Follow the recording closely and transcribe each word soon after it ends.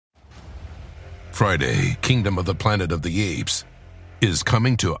Friday, Kingdom of the Planet of the Apes is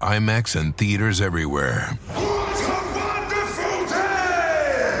coming to IMAX and theaters everywhere. What a wonderful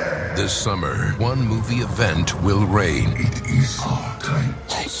day! This summer, one movie event will reign. It is our time.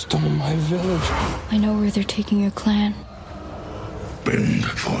 They stole my village. I know where they're taking your clan. Bend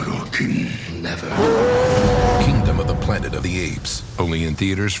for your king. Never. Kingdom of the Planet of the Apes. Only in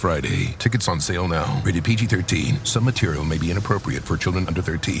theaters Friday. Tickets on sale now. Rated PG-13. Some material may be inappropriate for children under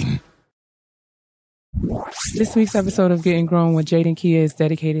 13. This week's episode of Getting Grown with Jade and Kia is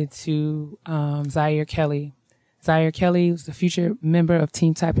dedicated to Zaire Kelly. Zaire Kelly was the future member of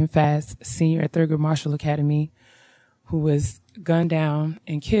Team Typing Fast, senior at Thurgood Marshall Academy, who was gunned down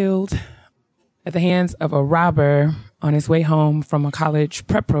and killed at the hands of a robber on his way home from a college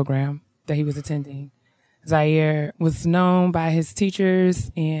prep program that he was attending. Zaire was known by his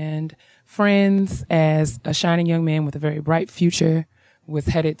teachers and friends as a shining young man with a very bright future, was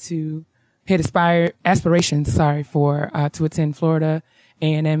aspirations to attend Florida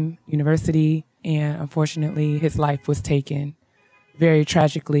A&M University, and unfortunately his life was taken. Very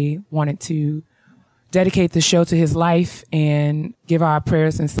tragically, wanted to dedicate the show to his life and give our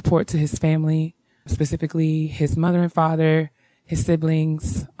prayers and support to his family, specifically his mother and father, his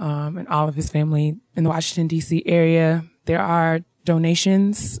siblings, and all of his family in the Washington, D.C. area. There are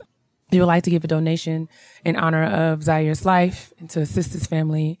donations. If you would like to give a donation in honor of Zaire's life and to assist his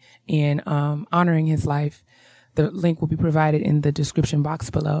family in honoring his life, the link will be provided in the description box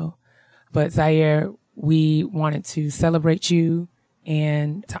below. But Zaire, we wanted to celebrate you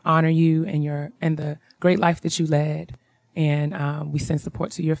and to honor you and the great life that you led. And we send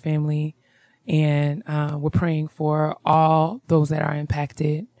support to your family. And we're praying for all those that are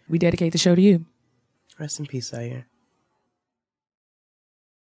impacted. We dedicate the show to you. Rest in peace, Zaire.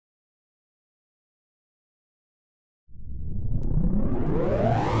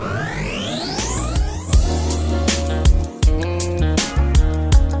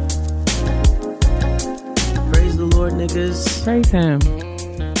 Praise the Lord, niggas. Praise him.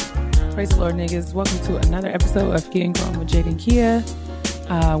 Praise the Lord, niggas. Welcome to another episode of Getting Grown with Jade and Kia,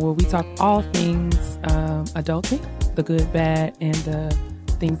 where we talk all things adulting, the good, bad, and the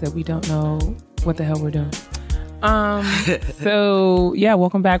things that we don't know what the hell we're doing. So, yeah,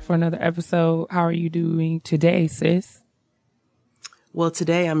 welcome back for another episode. How are you doing today, sis? Well,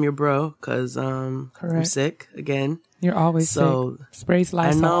 today I'm your bro because I'm sick again. You're always sick. Sprays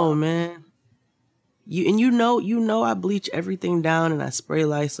Lysol. I know, man. You know I bleach everything down and I spray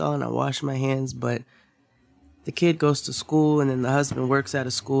Lysol and I wash my hands, but the kid goes to school and then the husband works out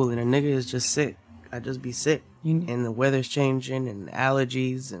of school and a nigga is just sick. I just be sick. And the weather's changing and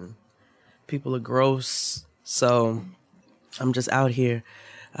allergies and people are gross. So I'm just out here.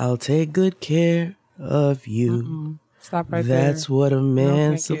 I'll take good care of you. Stop right there. That's what a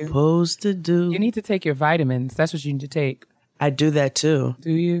man's supposed to do. You need to take your vitamins. That's what you need to take. I do that too.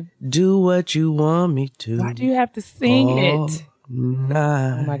 Do you? Do what you want me to. Why do you have to sing it?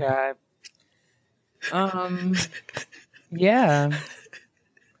 Nah. Oh my God. Yeah.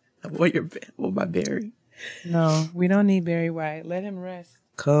 Want my Barry? No, we don't need Barry White. Let him rest.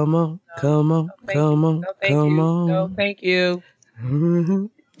 Come on, come on, come on, come on. No, thank you. Mm-hmm.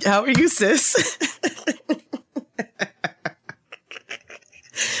 How are you, sis?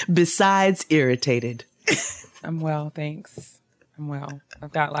 Besides irritated. I'm well, thanks. I'm well.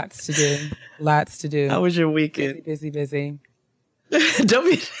 I've got lots to do. Lots to do. How was your weekend? Busy.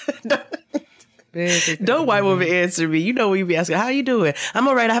 Don't white woman answer me. You know we be asking, how you doing? I'm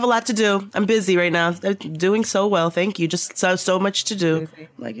all right. I have a lot to do. I'm busy right now. I'm doing so well. Thank you. Just so much to do. Busy.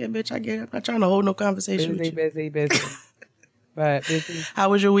 I'm like, yeah, bitch, I get it. I'm not trying to hold no conversation with you. Busy. But busy. How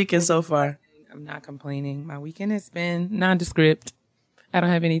was your weekend so far? I'm not complaining. My weekend has been nondescript. I don't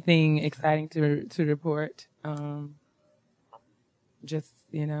have anything exciting to report. Just,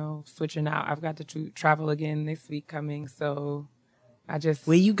 switching out. I've got to travel again this week coming, so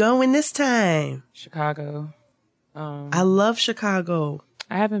Where you going this time? Chicago. I love Chicago.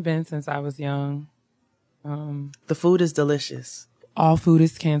 I haven't been since I was young. The food is delicious. All food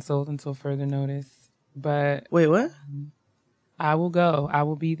is canceled until further notice. But wait, what? I will go. I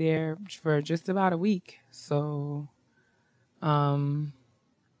will be there for just about a week. So,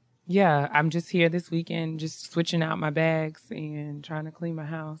 yeah, I'm just here this weekend, just switching out my bags and trying to clean my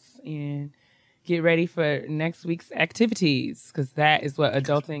house and get ready for next week's activities, because that is what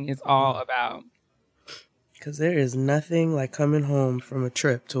adulting is all about. Because there is nothing like coming home from a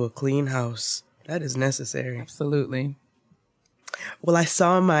trip to a clean house. That is necessary. Absolutely. Well, I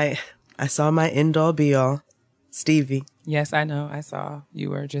saw my end all be all, Stevie. Yes, I know. I saw you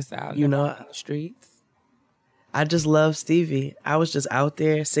were just out on the streets. I just love Stevie. I was just out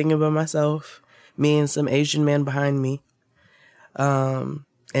there singing by myself, me and some Asian man behind me. And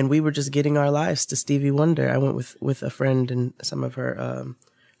we were just getting our lives to Stevie Wonder. I went with a friend and some of her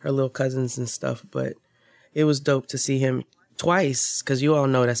little cousins and stuff, but it was dope to see him twice, because you all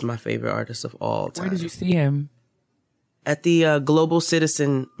know that's my favorite artist of all time. Where did you see him? At the Global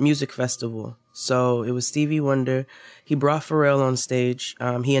Citizen Music Festival. So it was Stevie Wonder. He brought Pharrell on stage.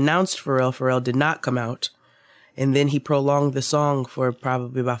 He announced Pharrell. Pharrell did not come out. And then he prolonged the song for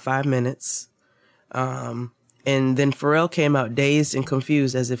probably about 5 minutes. And then Pharrell came out dazed and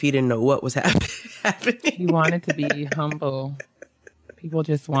confused as if he didn't know what was happening. He wanted to be humble. People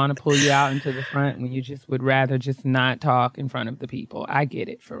just want to pull you out into the front when you just would rather just not talk in front of the people. I get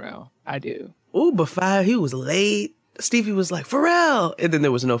it, Pharrell. I do. Ooh, but he was late. Stevie was like, Pharrell. And then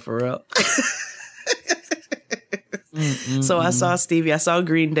there was no Pharrell. So I saw Stevie. I saw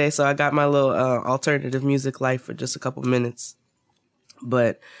Green Day. So I got my little alternative music life for just a couple minutes.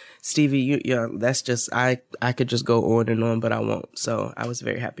 But Stevie, that's just, I could just go on and on, but I won't. So I was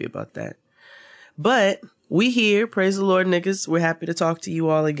very happy about that. But we here, praise the Lord, niggas. We're happy to talk to you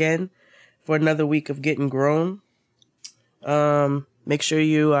all again for another week of Getting Grown. Make sure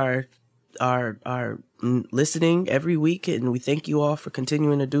you are listening every week, and we thank you all for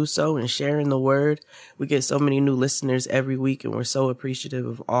continuing to do so and sharing the word. We get so many new listeners every week, and we're so appreciative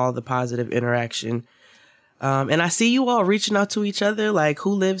of all the positive interaction. And I see you all reaching out to each other, like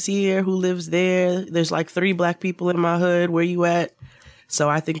who lives here, who lives there. There's like 3 Black people in my hood. Where you at? So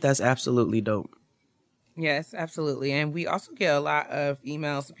I think that's absolutely dope. Yes, absolutely. And we also get a lot of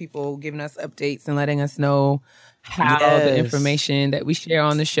emails from people giving us updates and letting us know how the information that we share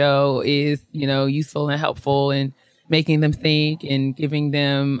on the show is, useful and helpful, and making them think and giving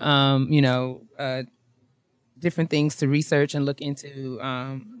them, different things to research and look into.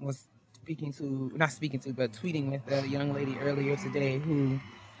 Tweeting with a young lady earlier today who,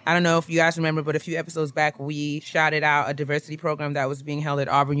 I don't know if you guys remember, but a few episodes back, we shouted out a diversity program that was being held at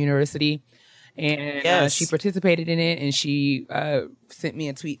Auburn University. And she participated in it, and she sent me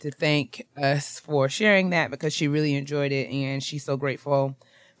a tweet to thank us for sharing that, because she really enjoyed it, and she's so grateful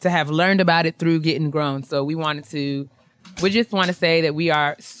to have learned about it through Getting Grown. So we just want to say that we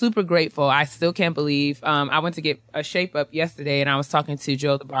are super grateful. I still can't believe I went to get a shape up yesterday, and I was talking to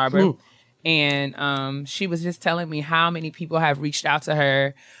Joe the barber, and she was just telling me how many people have reached out to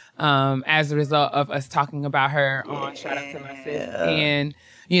her as a result of us talking about her on Shout Out to My Sis. And,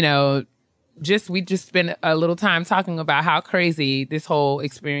 we just spent a little time talking about how crazy this whole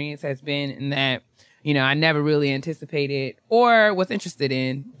experience has been, and that, I never really anticipated or was interested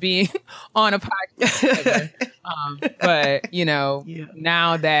in being on a podcast. But,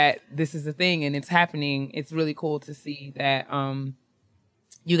 now that this is a thing and it's happening, it's really cool to see that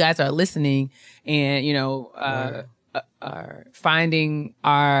you guys are listening and, are finding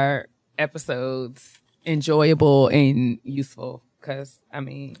our episodes enjoyable and useful. Because,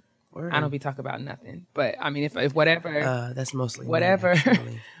 I don't be talking about nothing, but if whatever, that's mostly whatever,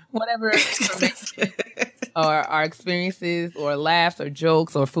 whatever information or our experiences or laughs or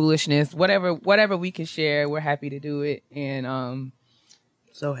jokes or foolishness, whatever we can share, we're happy to do it. And,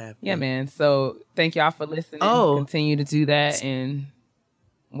 so happy. Yeah, man. So thank y'all for listening. Continue to do that. And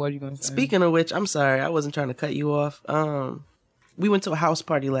what are you going to say? Speaking of which, I'm sorry, I wasn't trying to cut you off. We went to a house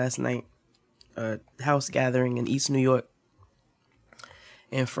party last night, a house gathering in East New York.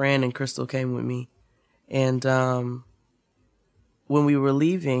 And Fran and Crystal came with me. And when we were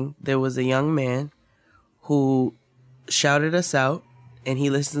leaving, there was a young man who shouted us out, and he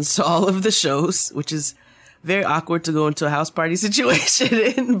listens to all of the shows, which is very awkward to go into a house party situation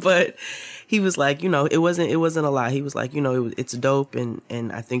in. But he was like, it wasn't a lie. He was like, it's dope, and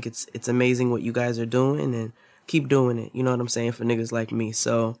I think it's amazing what you guys are doing, and keep doing it. You know what I'm saying? For niggas like me.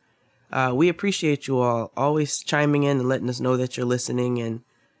 So we appreciate you all always chiming in and letting us know that you're listening. And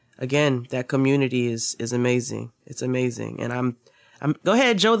again, that community is amazing. It's amazing. And I'm go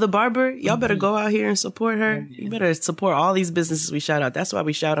ahead, Joe the barber. Y'all better go out here and support her. You better support all these businesses we shout out. That's why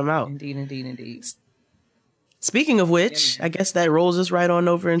we shout them out. Indeed. Speaking of which, I guess that rolls us right on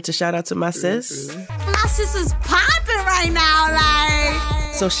over into shout out to my sis. My sis is popping right now,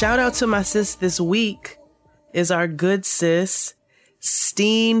 like. So shout out to my sis this week is our good sis,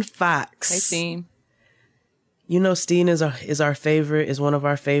 Steen Fox. Hey, Steen. Steen is our favorite, is one of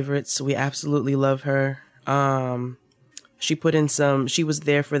our favorites. We absolutely love her. She was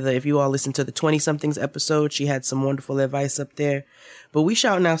there for if you all listen to the 20-somethings episode, she had some wonderful advice up there. But we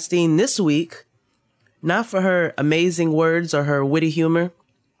shouting out Steen this week, not for her amazing words or her witty humor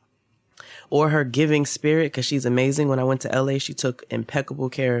or her giving spirit, because she's amazing. When I went to LA, she took impeccable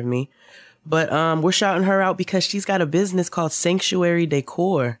care of me. But we're shouting her out because she's got a business called Sanctuary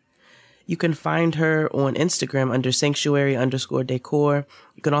Decor. You can find her on Instagram under sanctuary_decor.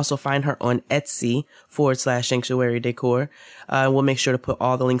 You can also find her on Etsy /sanctuary decor. We'll make sure to put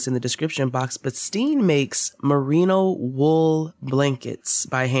all the links in the description box. But Steen makes merino wool blankets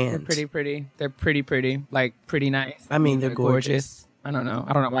by hand. They're pretty pretty. They're pretty pretty. Like pretty nice. I mean, they're gorgeous. I don't know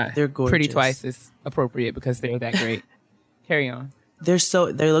why. They're gorgeous. Pretty twice is appropriate because they're that great. Carry on.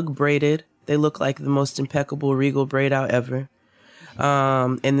 They look braided. They look like the most impeccable regal braid out ever.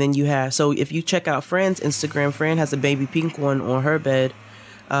 And then you have, so if you check out Fran's Instagram, Fran has a baby pink one on her bed.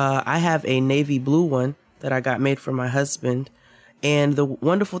 I have a navy blue one that I got made for my husband. And the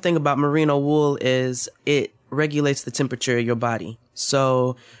wonderful thing about merino wool is it regulates the temperature of your body.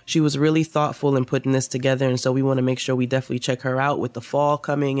 So she was really thoughtful in putting this together. And so we want to make sure we definitely check her out with the fall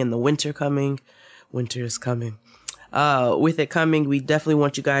coming and the winter coming. Winter is coming. With it coming, we definitely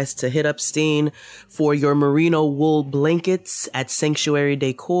want you guys to hit up Steen for your merino wool blankets at Sanctuary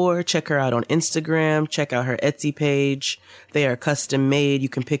Decor. Check her out on Instagram. Check out her Etsy page. They are custom made. You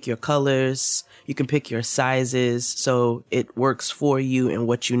can pick your colors. You can pick your sizes. So it works for you and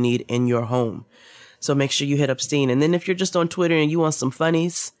what you need in your home. So make sure you hit up Steen. And then if you're just on Twitter and you want some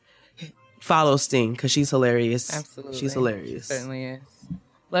funnies, follow Steen because she's hilarious. Absolutely. She's hilarious. She certainly is.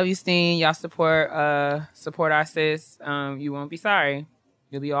 Love you, Steen. Y'all support our sis. You won't be sorry.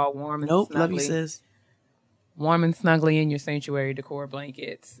 You'll be all warm and snuggly. Love you, sis. Warm and snuggly in your Sanctuary Decor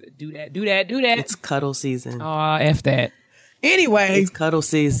blankets. Do that. It's cuddle season. Aw, F that. Anyway. It's cuddle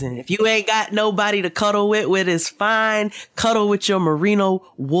season. If you ain't got nobody to cuddle with it's fine. Cuddle with your merino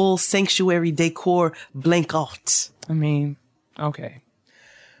wool Sanctuary Decor blanket. I mean, okay.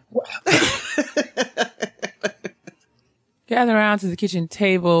 Gather around to the kitchen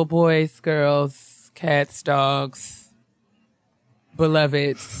table, boys, girls, cats, dogs,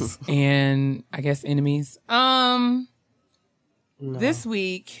 beloveds, and I guess enemies. No. This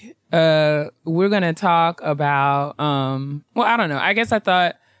week, we're going to talk about, well, I don't know. I guess I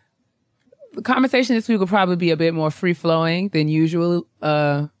thought the conversation this week will probably be a bit more free-flowing than usual,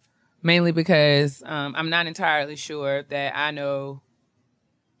 mainly because I'm not entirely sure that I know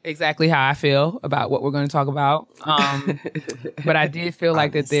exactly how I feel about what we're going to talk about. But I did feel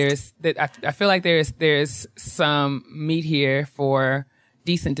like I feel like there's some meat here for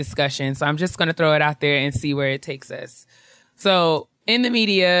decent discussion. So I'm just going to throw it out there and see where it takes us. So in the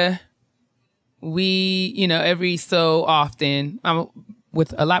media, we, every so often,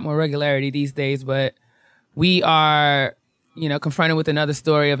 with a lot more regularity these days, but we are, confronted with another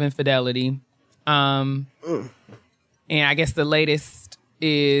story of infidelity. And I guess the latest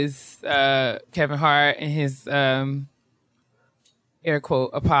is Kevin Hart and his air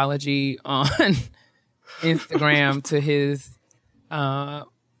quote apology on Instagram to his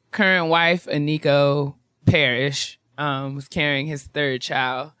current wife, Aniko Parrish, was carrying his third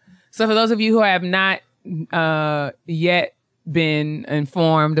child. So for those of you who have not yet been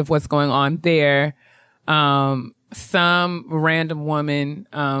informed of what's going on there, some random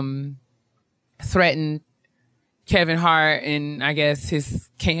woman threatened Kevin Hart and I guess his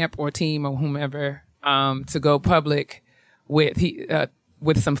camp or team or whomever to go public with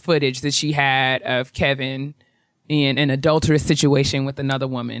some footage that she had of Kevin in an adulterous situation with another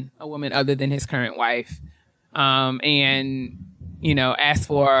woman, a woman other than his current wife, and asked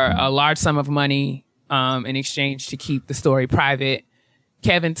for a large sum of money in exchange to keep the story private.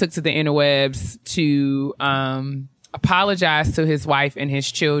 Kevin took to the interwebs to apologize to his wife and his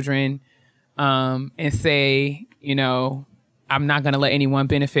children and say, I'm not going to let anyone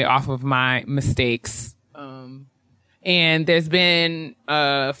benefit off of my mistakes. And there's been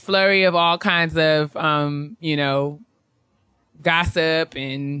a flurry of all kinds of, gossip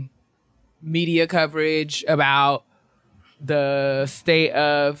and media coverage about the state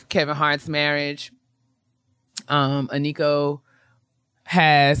of Kevin Hart's marriage. Allegedly,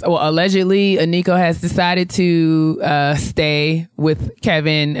 Aniko has decided to stay with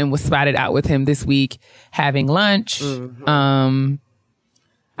Kevin and was spotted out with him this week having lunch. Mm-hmm.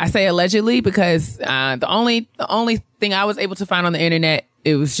 I say allegedly because the only thing I was able to find on the internet,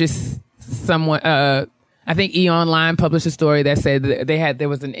 it was just someone. I think E-Online published a story that said that there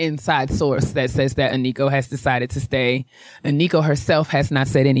was an inside source that says that Aniko has decided to stay. Aniko herself has not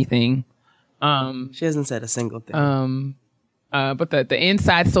said anything. She hasn't said a single thing. But the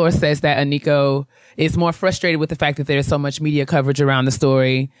inside source says that Aniko is more frustrated with the fact that there's so much media coverage around the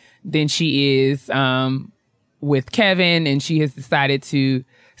story than she is with Kevin, and she has decided to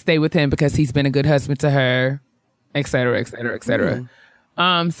stay with him because he's been a good husband to her, et cetera, et cetera, et cetera.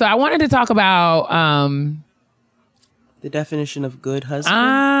 So I wanted to talk about the definition of good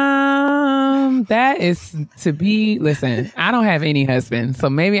husband. That is to be, listen, I don't have any husband, so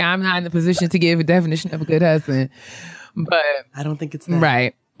maybe I'm not in the position to give a definition of a good husband, but I don't think it's that.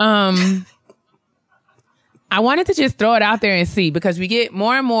 Right. I wanted to just throw it out there and see, because we get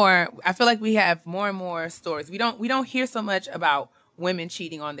more and more, I feel like we have more and more stories. We don't hear so much about women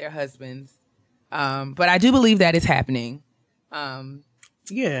cheating on their husbands. But I do believe that is happening.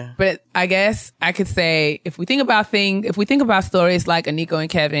 Yeah. But I guess I could say, if we think about stories like Aniko and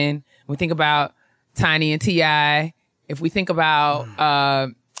Kevin, we think about Tiny and T.I., if we think about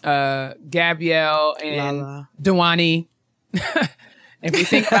Gabrielle and Lala. Dewani, if we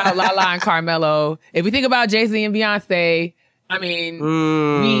think about Lala and Carmelo, if we think about Jay-Z and Beyonce, I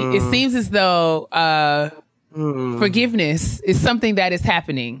mean, it seems as though forgiveness is something that is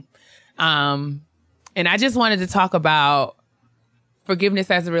happening. And I just wanted to talk about forgiveness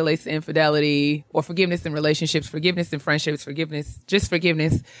as it relates to infidelity, or forgiveness in relationships, forgiveness in friendships, forgiveness.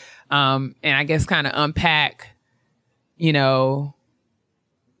 And I guess kind of unpack, unpack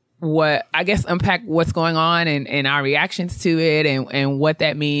what's going on and our reactions to it, and what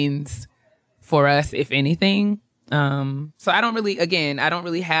that means for us, if anything. So I don't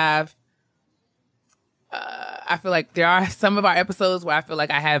really have, I feel like there are some of our episodes where I feel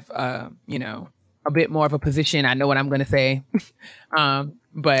like I have, a bit more of a position. I know what I'm going to say.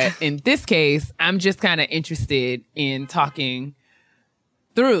 But in this case, I'm just kind of interested in talking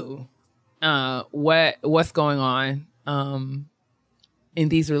through, what's going on, in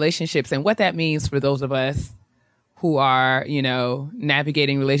these relationships, and what that means for those of us who are,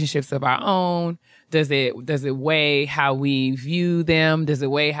 navigating relationships of our own. Does it weigh how we view them? Does it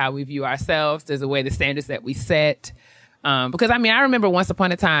weigh how we view ourselves? Does it weigh the standards that we set? Because I remember once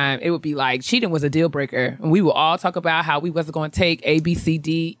upon a time, it would be like cheating was a deal breaker, and we would all talk about how we wasn't going to take A, B, C,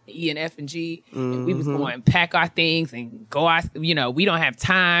 D, E, and F, and G, and we was going to pack our things and go out. We don't have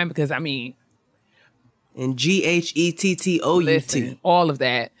time because and GHETTOUT, all of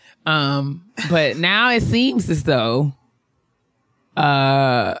that. But now it seems as though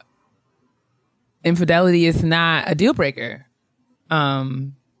infidelity is not a deal breaker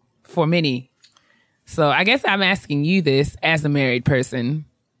for many. So I guess I'm asking you this as a married person,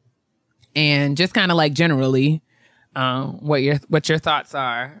 and just kind of like generally, what your thoughts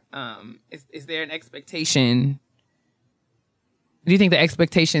are. Is there an expectation? Do you think the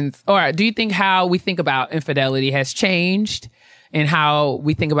expectations, or do you think how we think about infidelity has changed, and how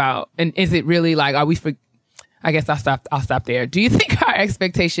we think about, and is it really like, I guess I'll stop there. Do you think our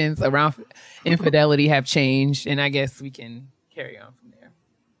expectations around infidelity have changed? And I guess we can carry on from there.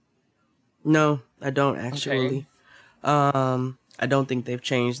 No, I don't actually. Okay. I don't think they've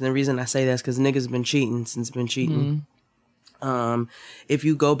changed. And the reason I say that is because niggas been cheating since been cheating. Mm-hmm. If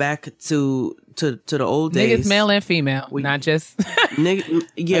you go back to the old days, niggas male and female, not just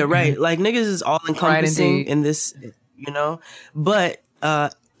yeah, right. Like niggas is all encompassing in this, but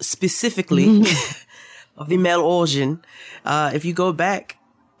specifically of the male origin. If you go back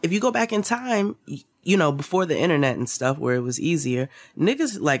in time, before the internet and stuff, where it was easier,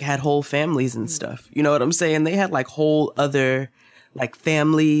 niggas like had whole families and stuff. You know what I'm saying? They had like whole other like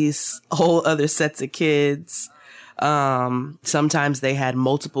families, whole other sets of kids. Sometimes they had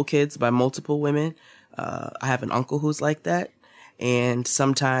multiple kids by multiple women. I have an uncle who's like that. And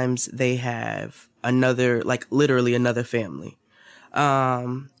sometimes they have literally another family.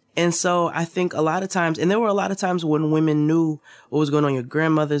 And so I think a lot of times, and there were a lot of times when women knew what was going on, your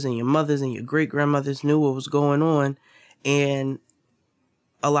grandmothers and your mothers and your great grandmothers knew what was going on. And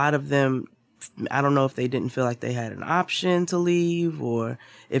a lot of them, I don't know if they didn't feel like they had an option to leave, or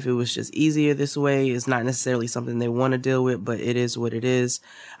if it was just easier this way. It's not necessarily something they want to deal with, but it is what it is.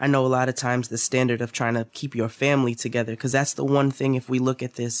 I know a lot of times the standard of trying to keep your family together, because that's the one thing, if we look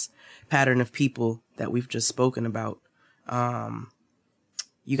at this pattern of people that we've just spoken about,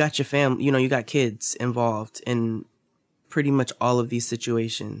 you got your family, you got kids involved in pretty much all of these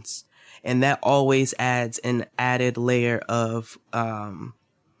situations. And that always adds an added layer of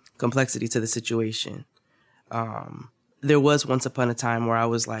complexity to the situation. There was once upon a time where I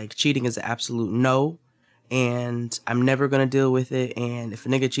was like, cheating is an absolute no, and I'm never going to deal with it. And if a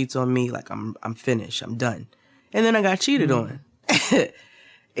nigga cheats on me, like I'm finished, I'm done. And then I got cheated on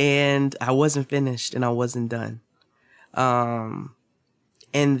and I wasn't finished and I wasn't done.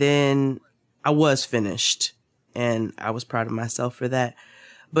 And then I was finished, and I was proud of myself for that.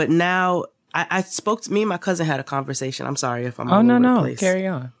 But now I spoke to me and my cousin had a conversation. I'm sorry if I'm all over the place. Carry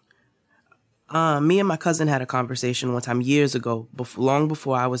on. Me and my cousin had a conversation one time years ago, long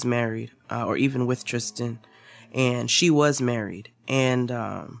before I was married, or even with Tristan, and she was married. And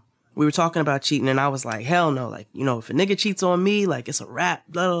we were talking about cheating, and I was like, hell no. Like, if a nigga cheats on me, like, it's a wrap,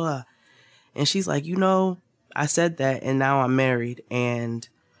 blah, blah, blah. And she's like, you know, I said that and now I'm married. And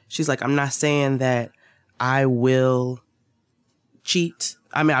she's like, I'm not saying that I will cheat.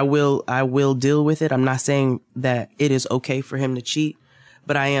 I mean, I will deal with it. I'm not saying that it is okay for him to cheat,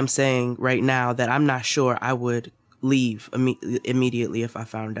 but I am saying right now that I'm not sure I would leave immediately if I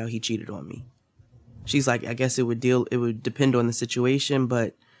found out he cheated on me. She's like, I guess it would depend on the situation,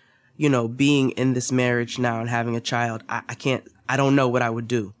 but you know, being in this marriage now and having a child, I don't know what I would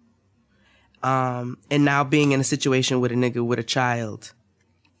do. And now being in a situation with a nigga with a child,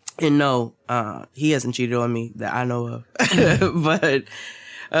 and no, he hasn't cheated on me that I know of, but,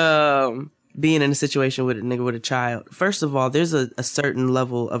 being in a situation with a nigga with a child, first of all, there's a certain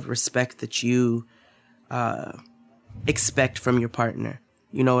level of respect that you, expect from your partner.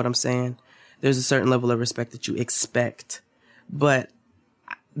 You know what I'm saying? There's a certain level of respect that you expect, but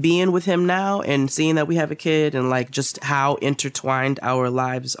being with him now and seeing that we have a kid and like just how intertwined our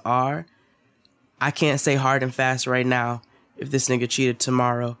lives are, I can't say hard and fast right now, if this nigga cheated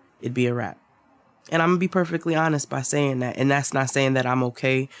tomorrow, it'd be a wrap. And I'm gonna be perfectly honest by saying that. And that's not saying that I'm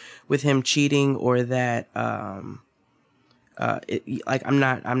okay with him cheating or that, I'm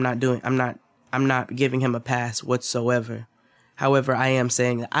not giving him a pass whatsoever. However, I am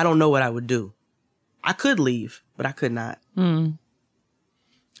saying that I don't know what I would do. I could leave, but I could not.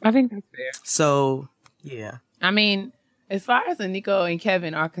 I think that's fair. So, yeah. I mean, as far as Nico and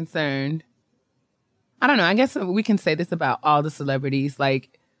Kevin are concerned, I don't know. I guess we can say this about all the celebrities.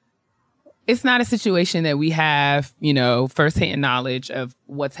 Like, it's not a situation that we have, you know, firsthand knowledge of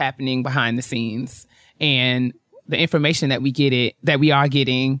what's happening behind the scenes, and the information that we are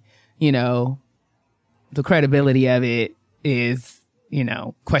getting, you know, the credibility of it is, you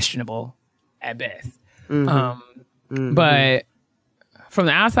know, questionable at best. But from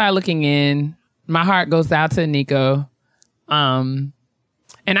the outside looking in, my heart goes out to Nico. And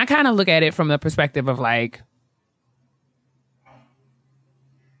I kind of look at it from the perspective of like,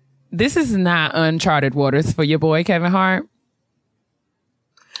 this is not uncharted waters for your boy, Kevin Hart.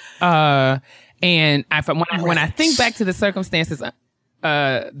 And when I think back to the circumstances,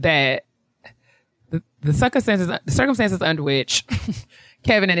 that the circumstances under which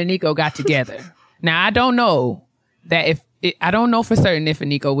Kevin and Nico got together. Now, I don't know I don't know for certain if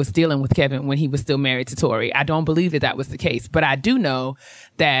Nico was dealing with Kevin when he was still married to Tori. I don't believe that was the case, but I do know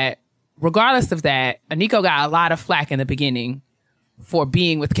that regardless of that, Nico got a lot of flack in the beginning for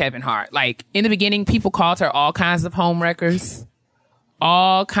being with Kevin Hart. Like, in the beginning, people called her all kinds of homewreckers,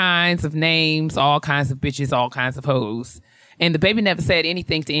 all kinds of names, all kinds of bitches, all kinds of hoes. And the baby never said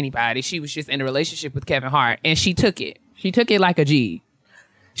anything to anybody. She was just in a relationship with Kevin Hart, and she took it. She took it like a G.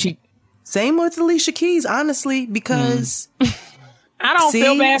 Same with Alicia Keys, honestly, because I don't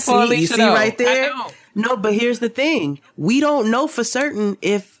feel bad for Alicia. You see though. right there? No, but here's the thing: we don't know for certain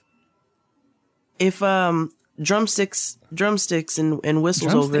if drumsticks and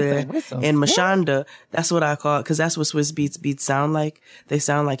whistles over there and Mashonda. That's what I call it, because that's what Swiss beats sound like. They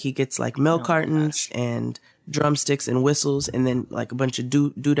sound like he gets like milk cartons and drumsticks and whistles, and then like a bunch of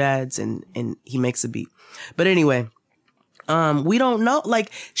doodads, and he makes a beat. But anyway. We don't know.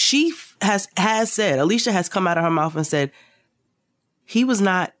 Like, she has said, Alicia has come out of her mouth and said he was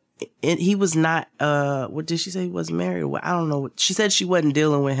not, what did she say? He wasn't married? Well, I don't know. She said she wasn't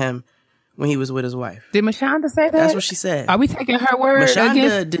dealing with him when he was with his wife. Did Mashonda say that? That's what she said. Are we taking her word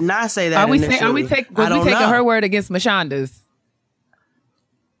Mashonda did not say that initially. Are we taking her word against Mashonda's?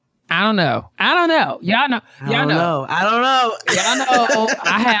 I don't know. Y'all know. I don't know. Y'all know.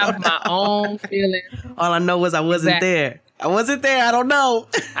 I have my own feelings. All I know was I wasn't there. I wasn't there. I don't know.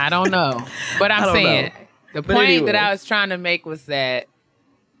 But I'm saying the point that I was trying to make was that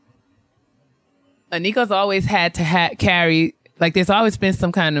Nico's always had to carry, like, there's always been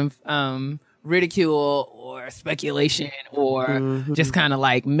some kind of ridicule or speculation or just kind of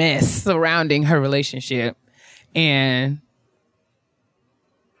like mess surrounding her relationship. And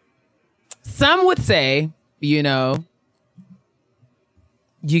some would say, you know,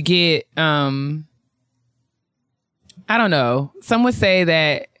 you get, I don't know. Some would say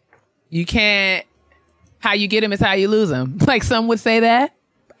that you can't, how you get them is how you lose them. Like, some would say that.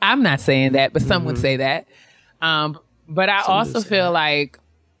 I'm not saying that, but some would say that. But I also feel like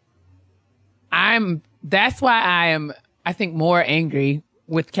that's why I think more angry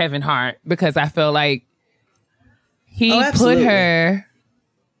with Kevin Hart, because I feel like he's put her,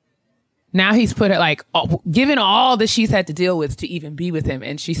 like, given all that she's had to deal with to even be with him,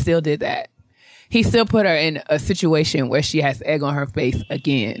 and she still did that. He still put her in a situation where she has egg on her face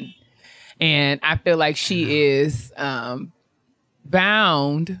again. And I feel like she is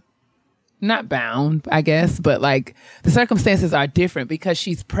bound not bound, I guess, but like the circumstances are different because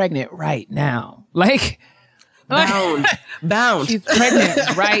she's pregnant right now. Like bound. She's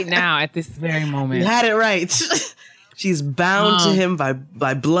pregnant right now at this very moment. You had it right. She's bound to him by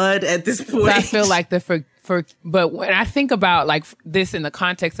blood at this point. So I feel like but when I think about like this in the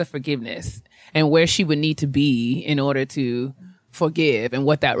context of forgiveness and where she would need to be in order to forgive and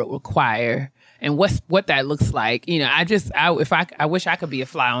what that would require and what that looks like, you know, I wish I could be a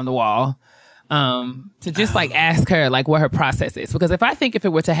fly on the wall, to just like ask her like what her process is. Because if it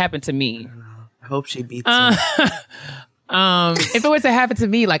were to happen to me, I hope she beats him. if it were to happen to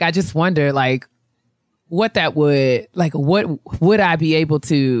me, like, I just wonder like what would I be able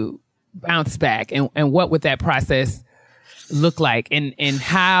to bounce back and what would that process look like and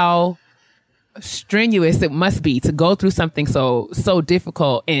how strenuous it must be to go through something so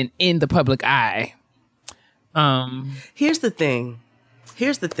difficult and in the public eye. Here's the thing.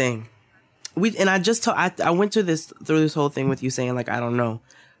 I went through this whole thing with you saying like, I don't know,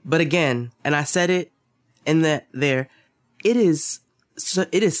 but again, and I said it in it is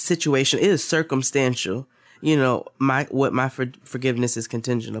situation. It is circumstantial. You know, what my forgiveness is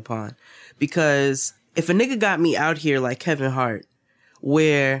contingent upon, because if a nigga got me out here like Kevin Hart,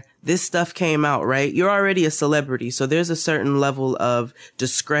 where this stuff came out, right? You're already a celebrity. So there's a certain level of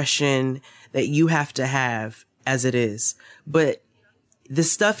discretion that you have to have as it is. But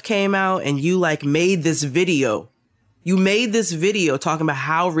this stuff came out and you like made this video. You made this video talking about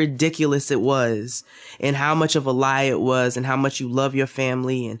how ridiculous it was and how much of a lie it was and how much you love your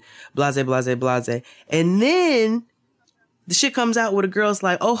family and blase, blase, blase. And then the shit comes out where the girl's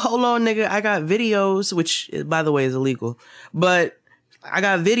like, oh, hold on, nigga. I got videos, which by the way is illegal, but I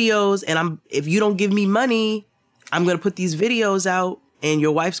got videos and if you don't give me money, I'm going to put these videos out and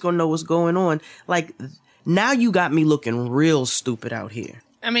your wife's going to know what's going on. Like, now you got me looking real stupid out here.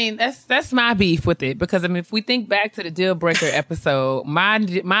 I mean, that's my beef with it, because I mean, if we think back to the deal breaker episode, my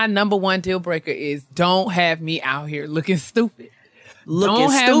number one deal breaker is don't have me out here looking stupid.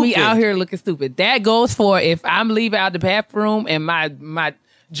 Don't have me out here looking stupid. That goes for if I'm leaving out the bathroom and my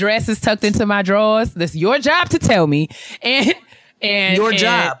dress is tucked into my drawers. That's your job to tell me. And your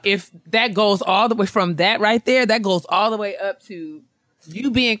job. If that goes all the way from that right there, that goes all the way up to you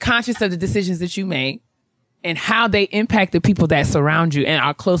being conscious of the decisions that you make and how they impact the people that surround you and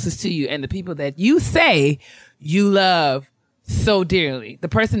are closest to you and the people that you say you love so dearly. The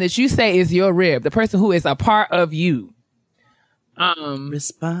person that you say is your rib, the person who is a part of you.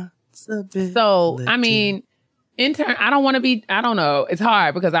 Responsibility. So, I mean, I don't want to be, I don't know. It's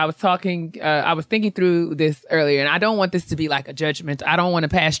hard because I was thinking through this earlier, and I don't want this to be like a judgment. I don't want to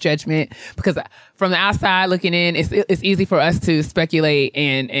pass judgment, because from the outside looking in, it's easy for us to speculate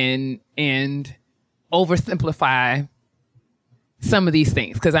and oversimplify some of these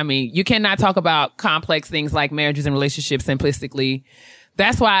things. Because I mean, you cannot talk about complex things like marriages and relationships simplistically.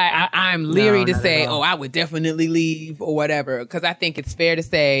 That's why I'm leery to say, oh, I would definitely leave or whatever. Because I think it's fair to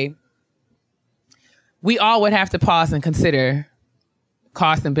say we all would have to pause and consider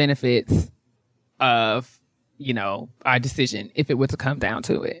costs and benefits of, you know, our decision if it were to come down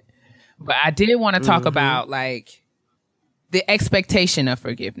to it. But I did want to talk about like the expectation of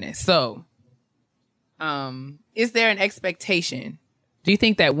forgiveness. So, is there an expectation? Do you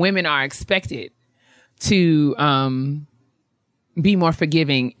think that women are expected to be more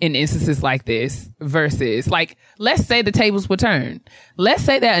forgiving in instances like this versus, like, let's say the tables were turned. Let's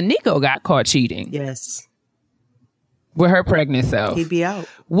say that Aniko got caught cheating. Yes. With her pregnant self. He'd be out.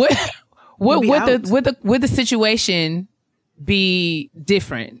 Would the situation be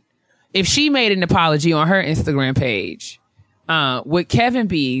different? If she made an apology on her Instagram page, would Kevin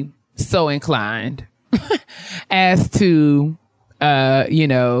be so inclined as to, you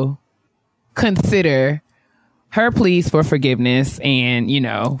know, consider her pleas for forgiveness and, you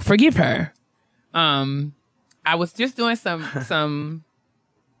know, forgive her? I was just doing some.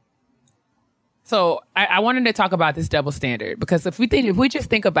 So I wanted to talk about this double standard, because if we just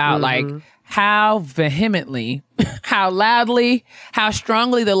think about like how vehemently, how loudly, how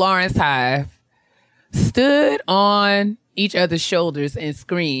strongly the Lawrence Hive stood on each other's shoulders and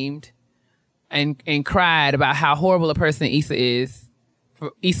screamed and cried about how horrible a person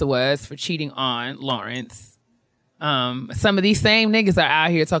Issa was for cheating on Lawrence. Some of these same niggas are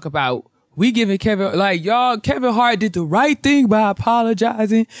out here talking about, we giving Kevin, like, y'all, Kevin Hart did the right thing by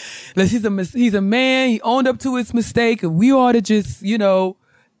apologizing. Like, he's a man. He owned up to his mistake, and we ought to just, you know,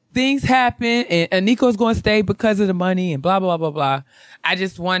 things happen, and Nico's going to stay because of the money and blah, blah, blah, blah. I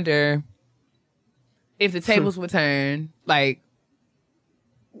just wonder if the tables would turn, like,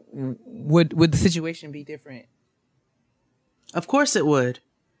 would the situation be different? Of course it would.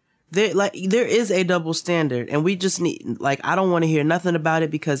 There is a double standard, and we just need, like, I don't want to hear nothing about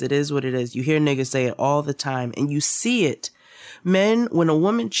it because it is what it is. You hear niggas say it all the time, and you see it. Men, when a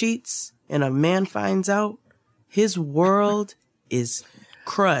woman cheats and a man finds out, his world is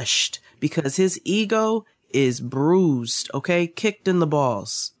crushed because his ego is bruised, okay? Kicked in the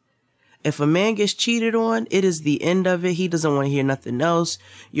balls. If a man gets cheated on, it is the end of it. He doesn't want to hear nothing else.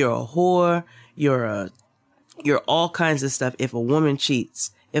 You're a whore. You're all kinds of stuff if a woman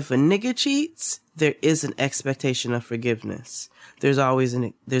cheats. If a nigga cheats, there is an expectation of forgiveness. There's always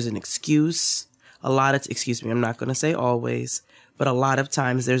there's an excuse. I'm not going to say always, but a lot of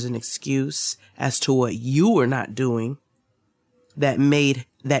times there's an excuse as to what you were not doing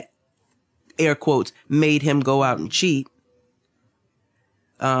that air quotes, made him go out and cheat.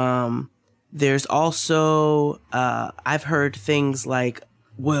 There's also, I've heard things like,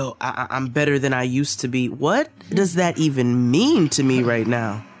 well, I'm better than I used to be. What does that even mean to me right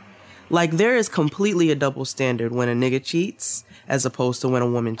now? Like, there is completely a double standard when a nigga cheats as opposed to when a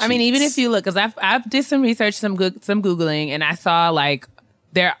woman cheats. I mean, even if you look, because I've did some research, some Googling, and I saw, like,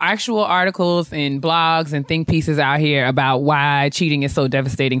 there are actual articles and blogs and think pieces out here about why cheating is so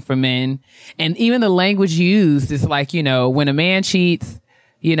devastating for men. And even the language used is like, you know, when a man cheats,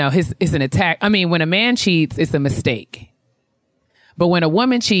 you know, it's an attack. I mean, when a man cheats, it's a mistake. But when a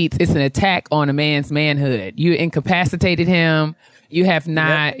woman cheats, it's an attack on a man's manhood. You incapacitated him. You have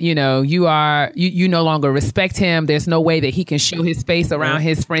not, you know, you no longer respect him. There's no way that he can show his face around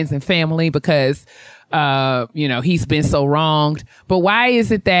his friends and family because, you know, he's been so wronged. But why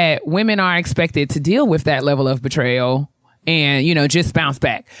is it that women are expected to deal with that level of betrayal and, you know, just bounce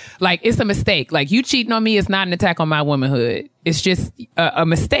back? Like, it's a mistake. Like, you cheating on me is not an attack on my womanhood. It's just a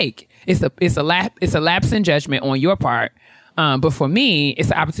mistake. It's a lapse in judgment on your part. But for me,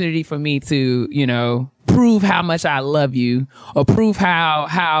 it's an opportunity for me to, you know, prove how much I love you, or prove prove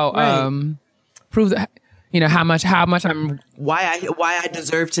that, you know, how much I'm why I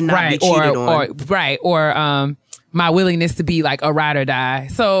deserve to not be cheated on, or my willingness to be like a ride or die.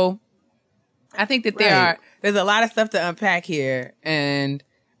 So I think that there's a lot of stuff to unpack here, and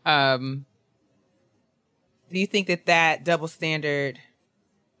do you think that double standard?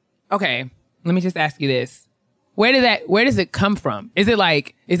 Okay, let me just ask you this. Where does it come from? Is it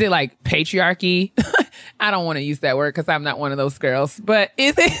like patriarchy? I don't want to use that word because I'm not one of those girls, but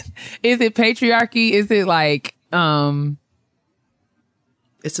is it patriarchy? Is it like,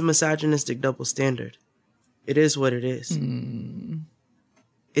 it's a misogynistic double standard. It is what it is.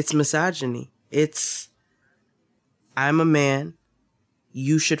 It's misogyny. I'm a man.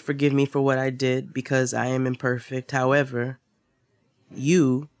 You should forgive me for what I did because I am imperfect. However,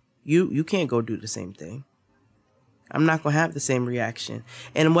 you can't go do the same thing. I'm not going to have the same reaction.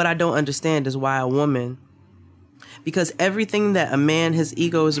 And what I don't understand is why a woman, because everything that a man,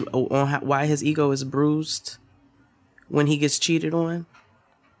 why his ego is bruised when he gets cheated on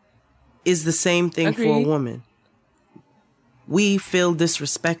is the same thing for a woman. We feel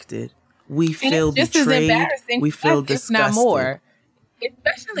disrespected. We feel betrayed. Just as embarrassing. We feel disgusted. If not more.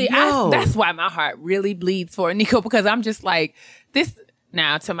 Especially, that's why my heart really bleeds for Nico, because I'm just like, this.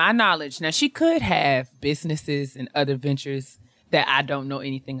 Now, to my knowledge, she could have businesses and other ventures that I don't know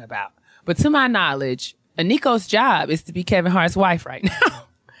anything about. But to my knowledge, Nico's job is to be Kevin Hart's wife right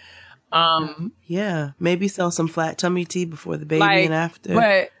now. Yeah, maybe sell some flat tummy tea before the baby and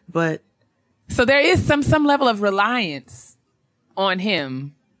after. But so there is some level of reliance on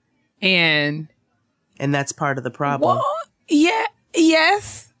him, and that's part of the problem. Well, yeah.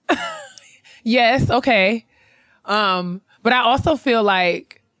 Yes. Yes. Okay. But I also feel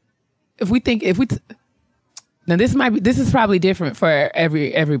like now this is probably different for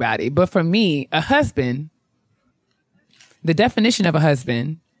everybody, but for me, a husband, the definition of a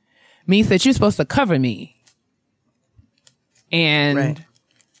husband means that you're supposed to cover me. And,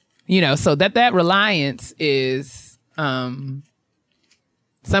 you know, so that reliance is, some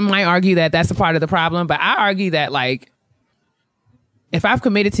might argue that that's a part of the problem, but I argue that, like, if I've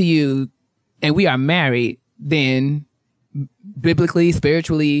committed to you and we are married, then biblically,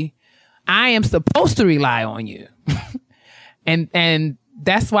 spiritually, I am supposed to rely on you. and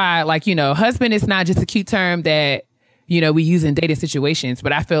that's why, like, you know, husband is not just a cute term that, you know, we use in dating situations,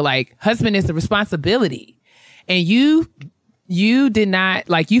 but I feel like husband is the responsibility. And you did not,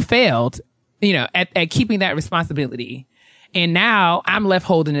 like, you failed, you know, at keeping that responsibility. And now I'm left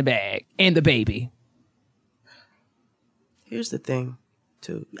holding the bag and the baby. Here's the thing,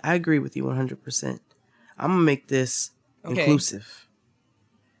 too. I agree with you 100%. I'm going to make this inclusive.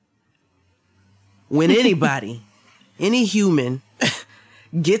 When anybody, any human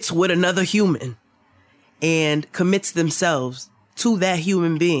gets with another human and commits themselves to that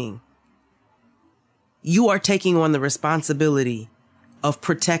human being, you are taking on the responsibility of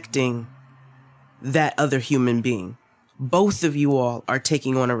protecting that other human being. Both of you all are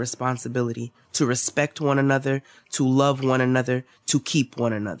taking on a responsibility to respect one another, to love one another, to keep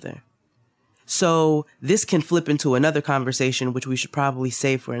one another. So this can flip into another conversation, which we should probably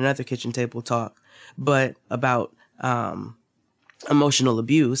save for another kitchen table talk, but about emotional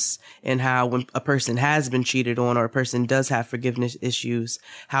abuse and how when a person has been cheated on or a person does have forgiveness issues,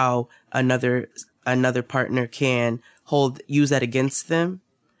 how another partner can use that against them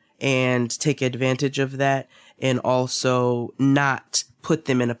and take advantage of that, and also not put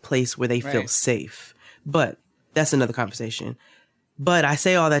them in a place where they feel safe. But that's another conversation. But I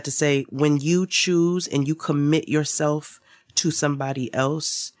say all that to say, when you choose and you commit yourself to somebody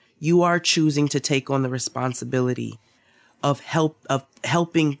else, you are choosing to take on the responsibility of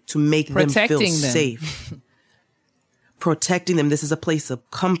helping to make them feel safe. Protecting them. This is a place of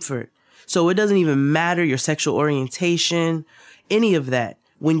comfort. So it doesn't even matter your sexual orientation, any of that.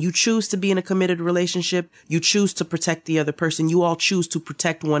 When you choose to be in a committed relationship, you choose to protect the other person. You all choose to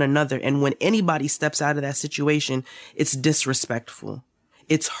protect one another. And when anybody steps out of that situation, it's disrespectful.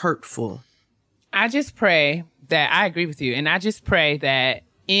 It's hurtful. I just pray that I agree with you. And I just pray that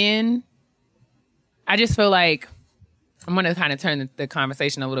I just feel like I'm going to kind of turn the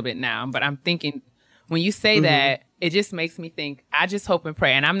conversation a little bit now, but I'm thinking when you say that, it just makes me think, I just hope and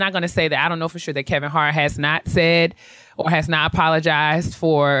pray. And I'm not going to say that I don't know for sure that Kevin Hart has not said or has not apologized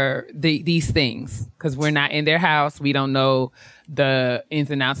for these things, because we're not in their house. We don't know the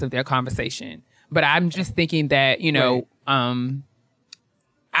ins and outs of their conversation. But I'm just thinking that,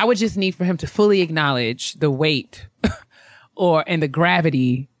 I would just need for him to fully acknowledge the weight and the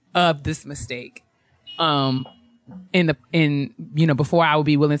gravity of this mistake. Before I would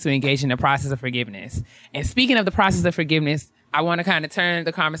be willing to engage in the process of forgiveness. And speaking of the process of forgiveness, I want to kind of turn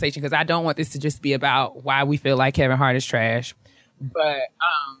the conversation, because I don't want this to just be about why we feel like Kevin Hart is trash. But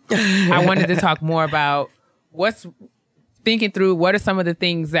I wanted to talk more about thinking through what are some of the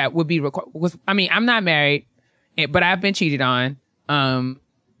things that would be required. I'm not married, but I've been cheated on. And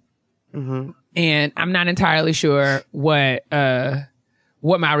I'm not entirely sure what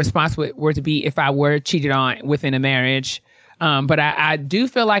my response were to be if I were cheated on within a marriage. But I do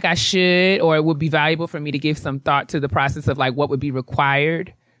feel like I should, or it would be valuable for me to give some thought to the process of like what would be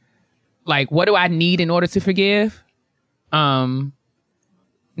required. Like, what do I need in order to forgive? Just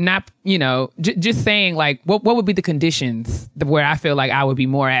saying like, what would be the conditions where I feel like I would be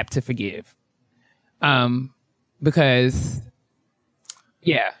more apt to forgive? Because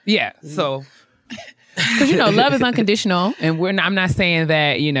so, because love is unconditional, and I'm not saying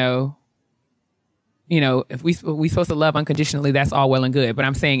that if we supposed to love unconditionally, that's all well and good. But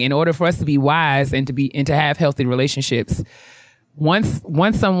I'm saying in order for us to be wise and to have healthy relationships,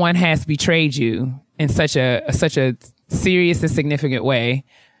 once someone has betrayed you in such a serious and significant way,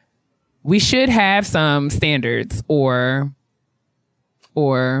 we should have some standards or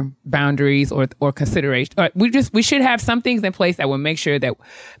boundaries or consideration. We should have some things in place that will make sure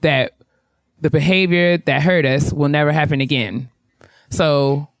that the behavior that hurt us will never happen again.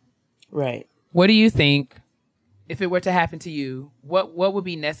 So, right. What do you think, if it were to happen to you, what would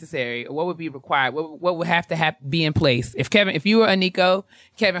be necessary or what would be required? What would have to be in place? If you were a Nico,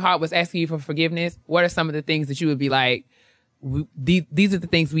 Kevin Hart was asking you for forgiveness, what are some of the things that you would be like, these are the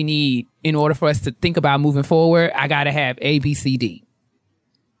things we need in order for us to think about moving forward? I got to have A, B, C, D.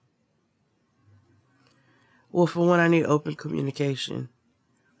 Well, for one, I need open communication.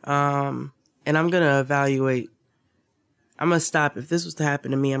 And I'm going to evaluate. I'm going to stop. If this was to happen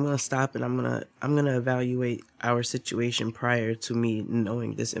to me, I'm going to stop and I'm going to evaluate our situation prior to me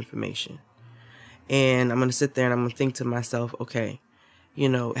knowing this information. And I'm going to sit there and I'm going to think to myself, okay,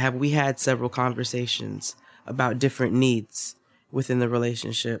 have we had several conversations about different needs within the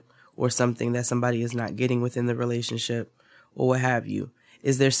relationship, or something that somebody is not getting within the relationship, or what have you?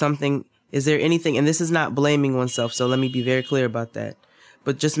 Is there anything, and this is not blaming oneself, so let me be very clear about that,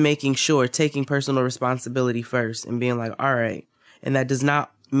 but just making sure, taking personal responsibility first and being like, all right. And that does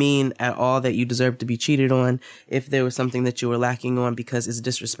not mean at all that you deserve to be cheated on if there was something that you were lacking on, because it's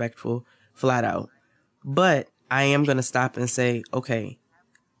disrespectful, flat out. But I am going to stop and say, okay,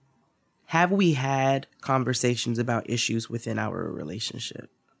 have we had conversations about issues within our relationship?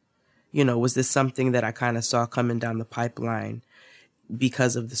 Was this something that I kind of saw coming down the pipeline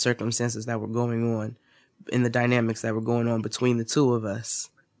because of the circumstances that were going on and the dynamics that were going on between the two of us?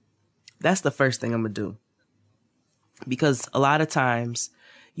 That's the first thing I'm going to do. Because a lot of times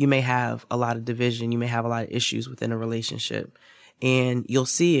you may have a lot of division, you may have a lot of issues within a relationship, and you'll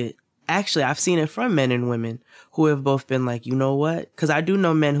see it actually, I've seen it from men and women who have both been like, you know what? Because I do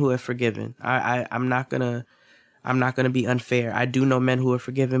know men who have forgiven. I'm not gonna be unfair. I do know men who have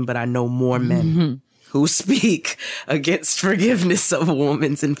forgiven, but I know more men who speak against forgiveness of a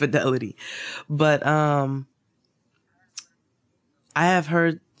woman's infidelity. But I have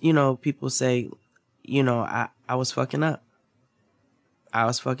heard, people say, I was fucking up. I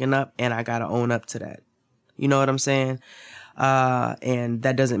was fucking up, and I gotta own up to that. You know what I'm saying? And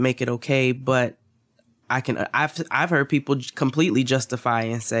that doesn't make it okay, but I've heard people completely justify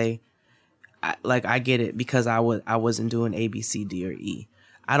and say, I get it because I wasn't doing A, B, C, D, or E.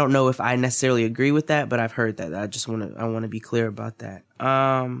 I don't know if I necessarily agree with that, but I've heard that. I want to be clear about that.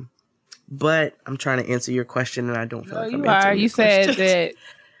 But I'm trying to answer your question, and I don't feel like I'm answering you said that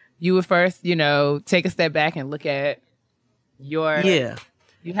you would first, take a step back and look at your. Yeah.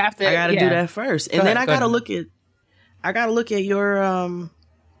 You have to. I got to do that first, and then I got to look at. I got to look at your.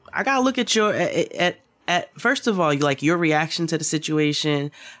 I got to look at your at first of all, like your reaction to the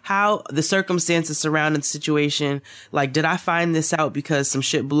situation, how the circumstances surrounding the situation. Like, did I find this out because some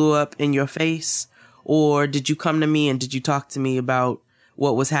shit blew up in your face, or did you come to me and did you talk to me about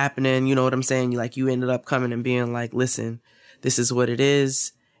what was happening? You know what I'm saying? You ended up coming and being like, listen, this is what it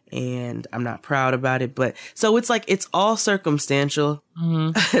is, and I'm not proud about it. But so it's like it's all circumstantial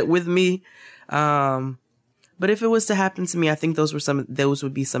with me. But if it was to happen to me, I think those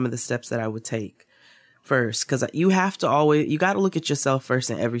would be some of the steps that I would take first, because you got to look at yourself first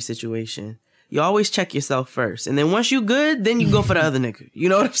in every situation. You always check yourself first. And then once you good, then you go for the other nigga. You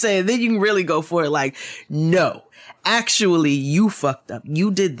know what I'm saying? Then you can really go for it. Like, no, actually, you fucked up. You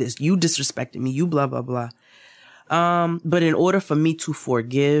did this. You disrespected me. You blah, blah, blah. But in order for me to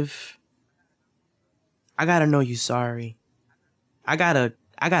forgive, I got to know you're sorry. I got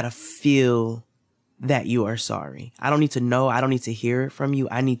to feel that you are sorry. I don't need to know. I don't need to hear it from you.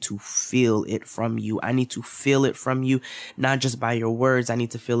 I need to feel it from you. I need to feel it from you, not just by your words. I need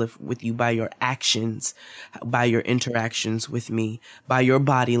to feel it with you by your actions, by your interactions with me, by your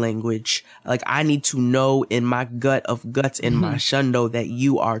body language. Like, I need to know in my gut of guts, in my shundo, that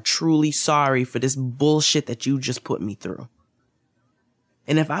you are truly sorry for this bullshit that you just put me through.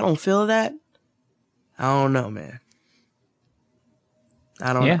 And if I don't feel that, I don't know, man.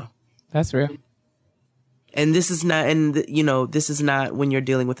 I don't know. That's real. And this is not when you're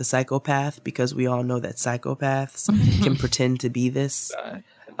dealing with a psychopath, because we all know that psychopaths can pretend to be this.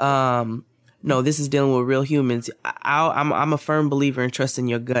 No, this is dealing with real humans. I'm a firm believer in trusting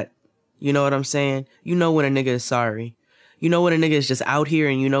your gut. You know what I'm saying? You know when a nigga is sorry. You know when a nigga is just out here,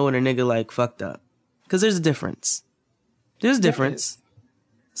 and you know when a nigga like fucked up. Because there's a difference. There's a difference.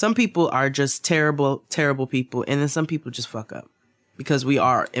 Some people are just terrible, terrible people, and then some people just fuck up. Because we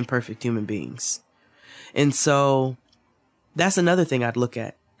are imperfect human beings. And so that's another thing I'd look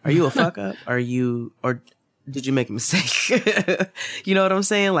at. Are you a fuck up? Or did you make a mistake? You know what I'm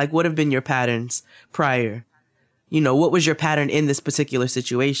saying? Like, what have been your patterns prior? What was your pattern in this particular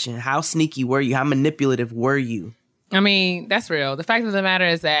situation? How sneaky were you? How manipulative were you? I mean, that's real. The fact of the matter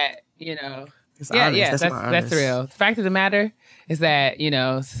is that, It's honest. That's real. The fact of the matter is that,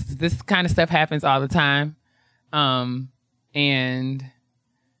 this kind of stuff happens all the time. And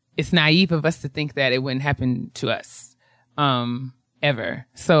it's naive of us to think that it wouldn't happen to us, ever.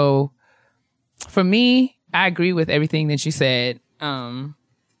 So for me, I agree with everything that you said,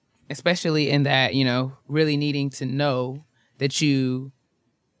 especially in that, really needing to know that you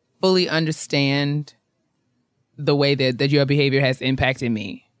fully understand the way that your behavior has impacted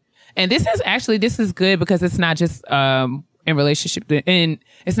me. And this is good because it's not just, in relationship, and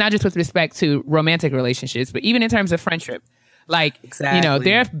it's not just with respect to romantic relationships, but even in terms of friendship. Like, exactly.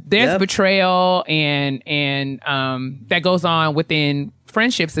 There's betrayal and that goes on within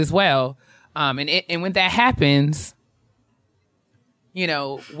friendships as well. And when that happens,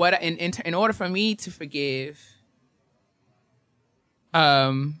 what in order for me to forgive,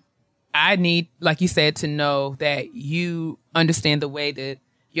 I need, like you said, to know that you understand the way that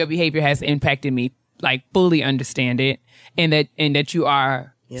your behavior has impacted me, like fully understand it, and that you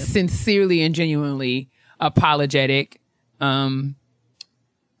are sincerely and genuinely apologetic. And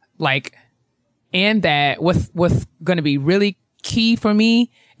that what's going to be really key for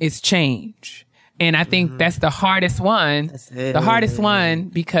me is change. And I think that's the hardest one. The hardest one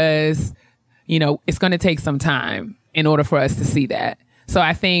because, it's going to take some time in order for us to see that. So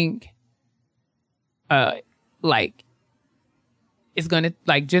I think, it's going to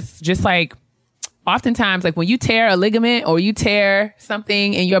just like oftentimes, like when you tear a ligament or you tear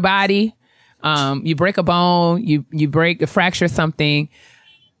something in your body, you break a bone, you fracture something,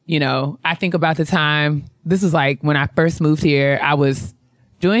 I think about the time, this was like when I first moved here, I was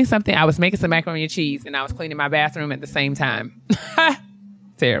doing something. I was making some macaroni and cheese, and I was cleaning my bathroom at the same time.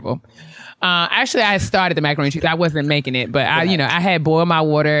 Terrible. Actually, I started the macaroni and cheese. I wasn't making it, but I had boiled my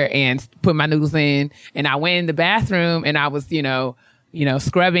water and put my noodles in, and I went in the bathroom and I was,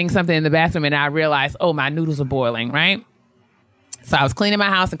 scrubbing something in the bathroom, and I realized, oh, my noodles are boiling, right? So I was cleaning my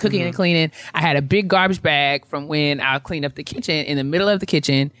house and cooking and cleaning. I had a big garbage bag from when I cleaned up the kitchen in the middle of the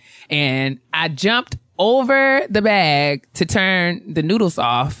kitchen, and I jumped over the bag to turn the noodles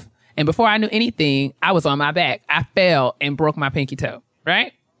off. And before I knew anything, I was on my back. I fell and broke my pinky toe,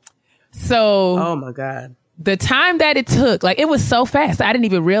 right? So, oh my God. The time that it took, like, it was so fast. I didn't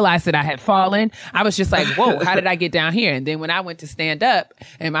even realize that I had fallen. I was just like, whoa, how did I get down here? And then when I went to stand up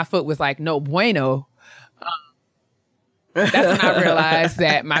and my foot was like, no bueno, that's when I realized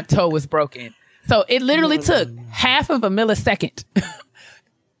that my toe was broken. So it literally took half of a millisecond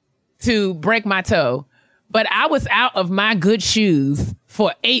to break my toe. But I was out of my good shoes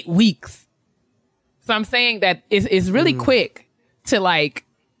for 8 weeks. So I'm saying that it's really quick to, like,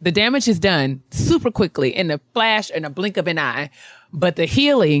 the damage is done super quickly in a flash and a blink of an eye, but the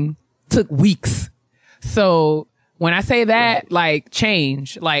healing took weeks. So when I say that, like,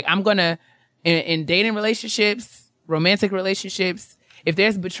 change, like, I'm gonna, in dating relationships, romantic relationships, if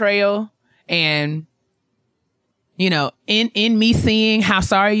there's betrayal and, in me seeing how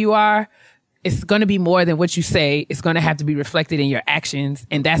sorry you are, it's going to be more than what you say. It's going to have to be reflected in your actions,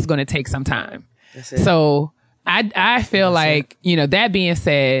 and that's going to take some time. So I feel like, that being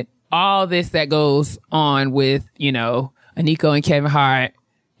said, all this that goes on with, Aniko and Kevin Hart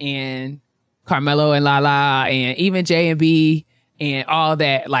and Carmelo and Lala and even J&B and all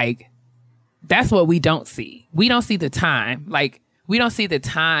that, like, that's what we don't see. We don't see the time. Like, we don't see the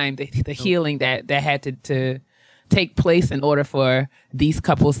time, the healing that had to take place in order for these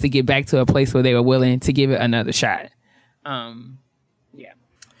couples to get back to a place where they were willing to give it another shot. Yeah.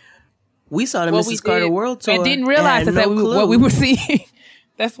 We saw the Mrs. Carter World Tour and didn't realize that what we were seeing.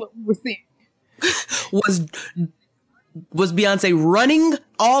 That's what we were seeing. Was Beyonce running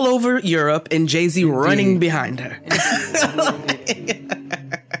all over Europe and Jay-Z running behind her.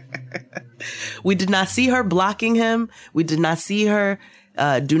 We did not see her blocking him. We did not see her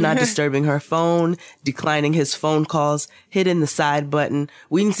do not disturbing her phone, declining his phone calls, hitting the side button.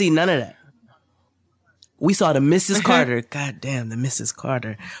 We didn't see none of that. We saw the Mrs. Carter, goddamn, the Mrs.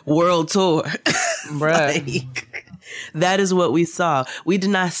 Carter World Tour. Bruh. That is what we saw. We did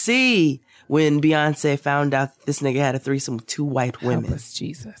not see when Beyonce found out this nigga had a threesome with 2 white women. Help us,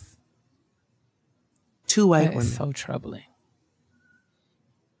 Jesus. 2 white that women. Is so troubling.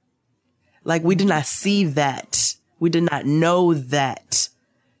 Like, we did not see that. We did not know that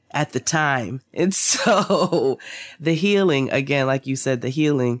at the time. And so the healing, again, like you said, the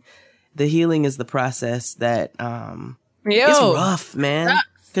healing is the process that, it's rough, man.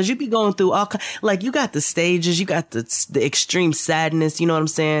 Cause you be going through like, you got the stages, you got the extreme sadness, you know what I'm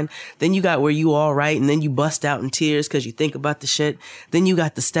saying? Then you got where you all right, and then you bust out in tears cause you think about the shit. Then you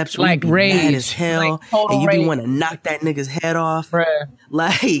got the steps where like you be rage, mad as hell, like and you rage. be want to knock that nigga's head off. Bruh.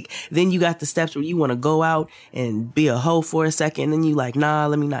 Like, then you got the steps where you want to go out and be a hoe for a second, and then you like, nah,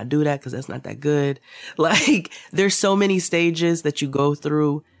 let me not do that cause that's not that good. Like, there's so many stages that you go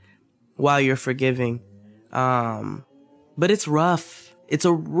through while you're forgiving. But it's rough. It's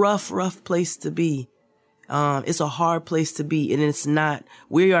a rough place to be. It's a hard place to be. And it's not,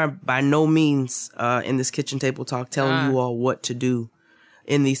 we are by no means, in this kitchen table talk telling you all what to do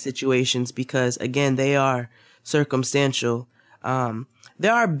in these situations, because again, they are circumstantial.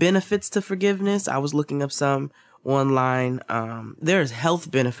 There are benefits to forgiveness. I was looking up some online. There's health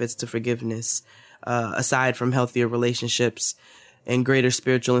benefits to forgiveness, aside from healthier relationships and greater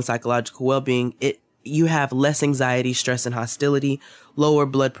spiritual and psychological well-being. You have less anxiety, stress, and hostility, lower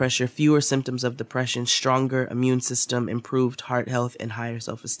blood pressure, fewer symptoms of depression, stronger immune system, improved heart health, and higher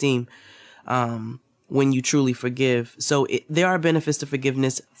self-esteem when you truly forgive. So there are benefits to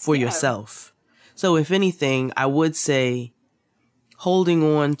forgiveness for yourself. So if anything, I would say holding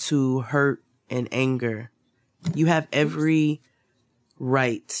on to hurt and anger, you have every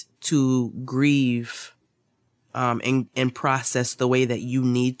right to grieve and process the way that you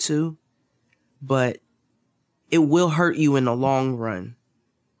need to. But it will hurt you in the long run.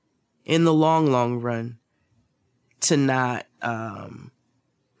 In the long run, to not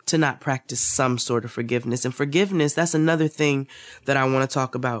practice some sort of forgiveness. And forgiveness, that's another thing that I want to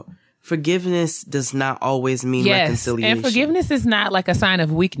talk about. Forgiveness does not always mean reconciliation. And forgiveness is not like a sign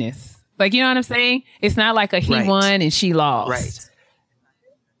of weakness. Like, you know what I'm saying? It's not like a he won and she lost. Right.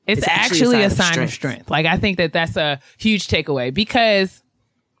 It's actually a sign of strength. Like, I think that that's a huge takeaway, because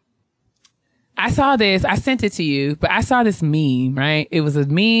I saw this. I sent it to you, but I saw this meme, right? It was a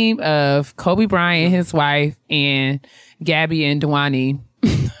meme of Kobe Bryant, his wife, and Gabby and Dwayne.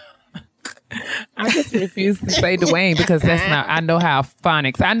 I just refuse to say Dwayne because that's not, I know how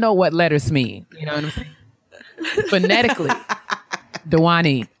phonics, I know what letters mean. You know what I'm saying? Phonetically,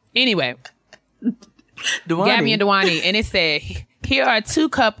 Dwayne. Anyway, Gabby and Dwayne. And it said, here are two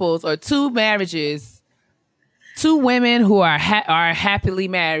couples or two marriages, two women who are happily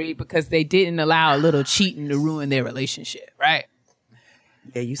married because they didn't allow a little cheating to ruin their relationship, right?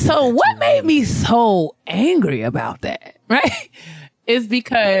 Yeah, you. So what made me so angry about that, right? Is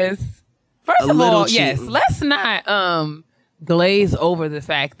because first of all, yes, let's not glaze over the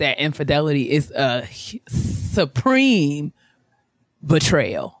fact that infidelity is a supreme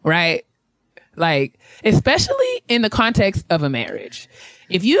betrayal, right? Like, especially in the context of a marriage.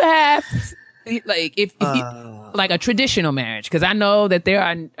 If you have, like, if you, like a traditional marriage, because I know that there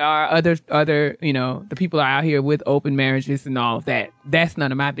are other, you know, the people are out here with open marriages and all of that. That's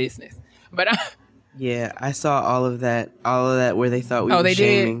none of my business. But yeah, I saw all of that where they thought we were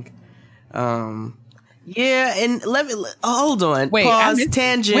shaming. Did? Yeah, and hold on. Wait, pause,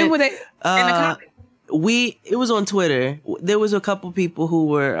 tangent. When were they in the comments? It was on Twitter. There was a couple people who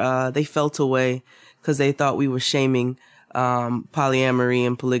were they felt away because they thought we were shaming polyamory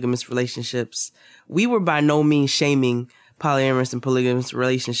and polygamous relationships. We were by no means shaming polyamorous and polygamous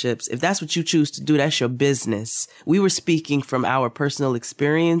relationships. If that's what you choose to do, that's your business. We were speaking from our personal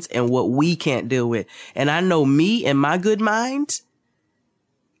experience and what we can't deal with. And I know me and my good mind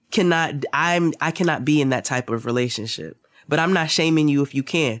I cannot be in that type of relationship. But I'm not shaming you if you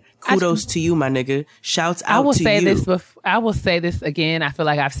can. Kudos to you, my nigga. Shouts out to you. I will say this again. I feel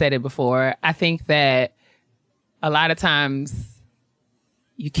like I've said it before. I think that a lot of times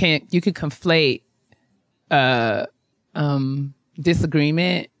you could conflate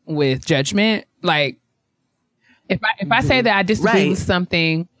disagreement with judgment. Like if I say that I disagree with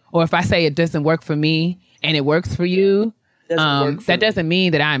something, or if I say it doesn't work for me and it works for you, that doesn't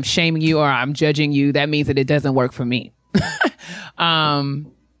mean that I'm shaming you or I'm judging you. That means that it doesn't work for me.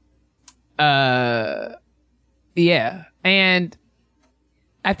 Yeah. And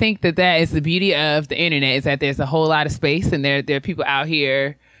I think that is the beauty of the internet, is that there's a whole lot of space, and there are people out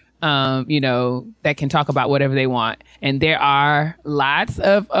here, you know, that can talk about whatever they want. And there are lots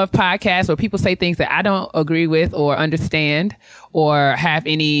of podcasts where people say things that I don't agree with or understand or have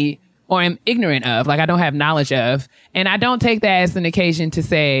any, or am ignorant of, like I don't have knowledge of. And I don't take that as an occasion to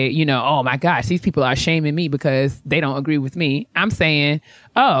say, you know, oh my gosh, these people are shaming me because they don't agree with me. I'm saying,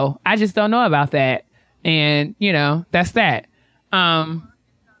 oh, I just don't know about that. And, you know, that's that. Or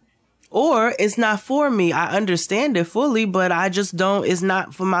it's not for me. I understand it fully, but I just don't, it's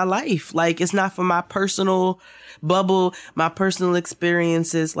not for my life. Like, it's not for my personal bubble, my personal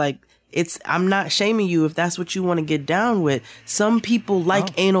experiences. Like, I'm not shaming you if that's what you want to get down with. Some people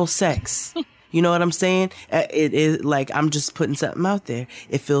like anal sex. You know what I'm saying? It is like, I'm just putting something out there.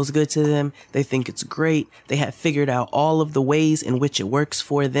 It feels good to them. They think it's great. They have figured out all of the ways in which it works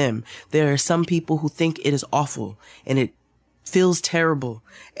for them. There are some people who think it is awful and it feels terrible.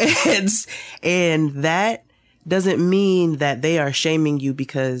 And that doesn't mean that they are shaming you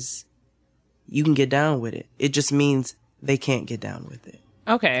because you can get down with it. It just means they can't get down with it.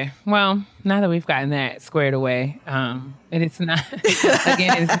 Okay. Well, now that we've gotten that squared away, and it's not,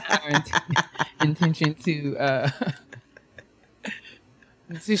 again, it's not our intention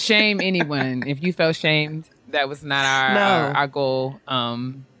to shame anyone. If you felt shamed, that was not our goal.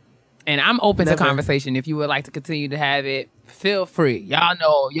 And I'm open to conversation. If you would like to continue to have it, feel free. Y'all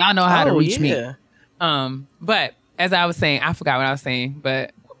know how to reach me. But as I was saying, I forgot what I was saying,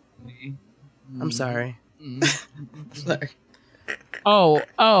 but I'm sorry. Sorry. Oh,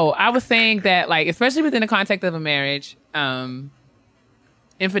 I was saying that, like, especially within the context of a marriage,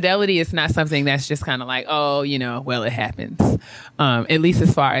 infidelity is not something that's just kind of like, oh, you know, well, it happens. At least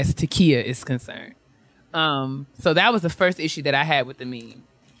as far as Takia is concerned. So that was the first issue that I had with the meme.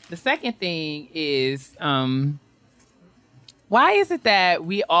 The second thing is, why is it that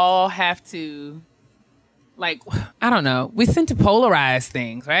we all have to, like, I don't know, we tend to polarize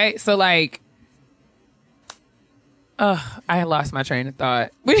things, right? So, like, I lost my train of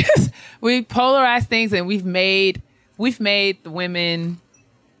thought. We polarize things, and we've made the women,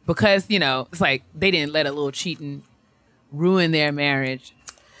 because, you know, it's like they didn't let a little cheating ruin their marriage.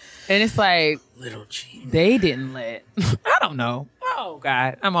 And it's like, little cheating. They didn't let, I don't know. Oh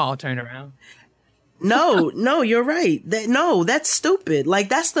God, I'm all turned around. No, you're right. That's stupid. Like,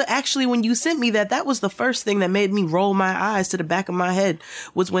 that's actually when you sent me that was the first thing that made me roll my eyes to the back of my head,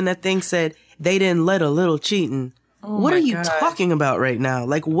 was when that thing said they didn't let a little cheating What are you talking about right now?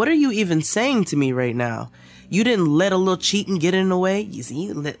 Like, what are you even saying to me right now? You didn't let a little cheating get in the way. You see,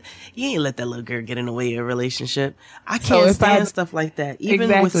 you ain't let that little girl get in the way of your relationship. I can't stand stuff like that.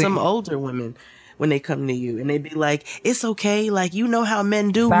 Even with some older women, when they come to you and they be like, "It's okay," like, you know how men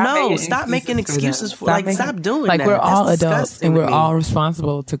do. Stop making excuses for stop doing that. Like, we're all adults and we're all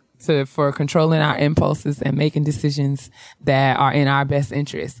responsible for controlling our impulses and making decisions that are in our best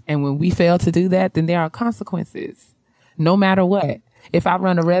interest. And when we fail to do that, then there are consequences, no matter what. If I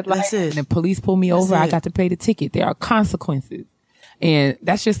run a red light and the police pull me over, I got to pay the ticket. There are consequences. And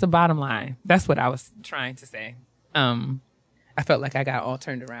that's just the bottom line. That's what I was trying to say. I felt like I got all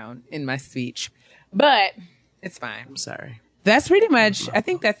turned around in my speech, but it's fine. I'm sorry. That's pretty much, I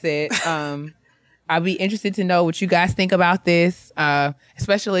think that's it. I'll be interested to know what you guys think about this,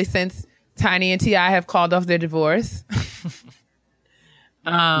 especially since Tiny and T.I. have called off their divorce.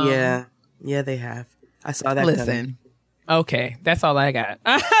 Yeah, they have. I saw that. Listen. Okay, that's all I got.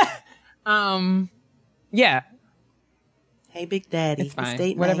 Yeah. Hey, Big Daddy. It's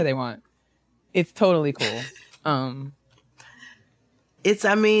fine. Whatever they want. It's totally cool. I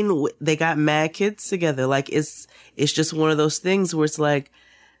mean, they got mad kids together. Like, it's just one of those things where it's like,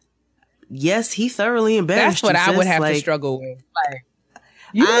 yes, he thoroughly embarrassed. That's what I would have to struggle with. Like,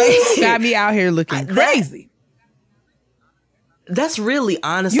 you got me out here looking crazy. That's really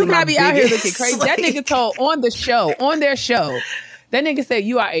honestly you got me out here looking crazy. Like, that nigga told on their show, that nigga said,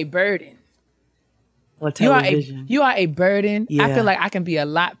 "You are a burden. On television. You are a burden. Yeah. I feel like I can be a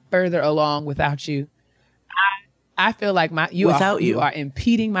lot further along without you. I feel like you are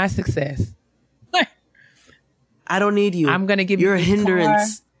impeding my success. I don't need you. I'm gonna give you're a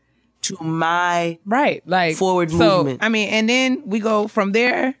hindrance to my forward movement. I mean, and then we go from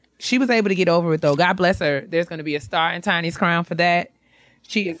there. She was able to get over it, though. God bless her. There's going to be a star in Tiny's crown for that.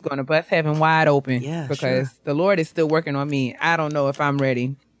 She is going to bust heaven wide open because the Lord is still working on me. I don't know if I'm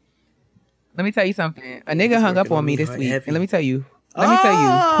ready. Let me tell you something. A nigga hung up on me this week. And let me tell you who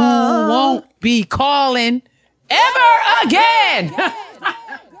won't be calling ever again.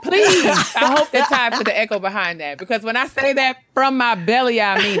 Please. I hope that time for the echo behind that, because when I say that from my belly,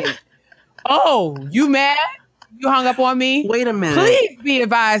 I mean it. Oh, you mad? You hung up on me? Wait a minute. Please be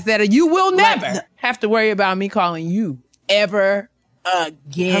advised that you will never have to worry about me calling you ever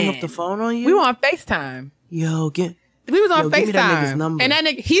again. Hung up the phone on you? We were on FaceTime. We was on FaceTime. Give me that nigga's number. And that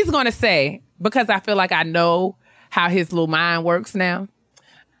nigga, he's going to say, because I feel like I know how his little mind works now,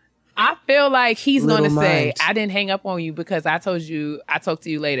 I feel like he's going to say, I didn't hang up on you because I told you I talk to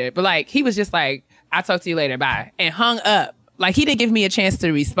you later. But like, he was just like, I talk to you later, bye. And hung up. Like, he didn't give me a chance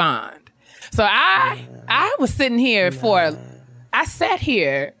to respond. So I was sitting here I sat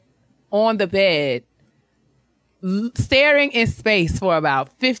here on the bed staring in space for about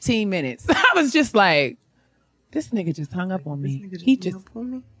 15 minutes. I was just like, this nigga just hung up on me. He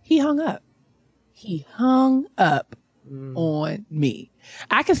hung up. He hung up on me.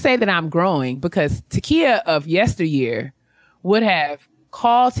 I can say that I'm growing because Takia of yesteryear would have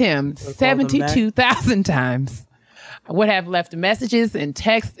called him 72,000 times. I would have left messages and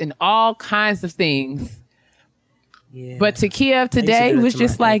texts and all kinds of things. Yeah. But Takia of today was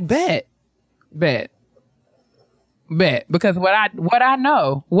just like, bet. Because what I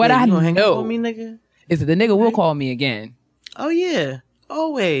know hang up on me, nigga? Is that the nigga will call me again. Oh yeah,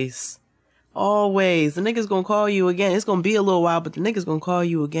 always. The nigga's gonna call you again. It's gonna be a little while, but the nigga's gonna call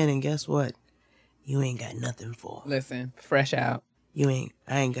you again, and guess what? You ain't got nothing for. Listen, fresh out. I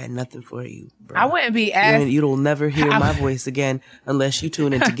ain't got nothing for you, bro. I wouldn't be as... You'll never hear my voice again unless you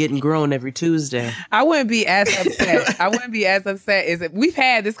tune into Getting Grown every Tuesday. I wouldn't be as upset. As if we've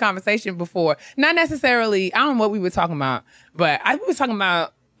had this conversation before. Not necessarily, I don't know what we were talking about, but I was talking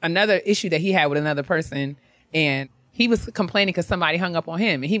about another issue that he had with another person, and he was complaining because somebody hung up on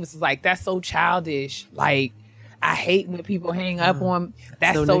him, and he was like, that's so childish. Like, I hate when people hang up on me.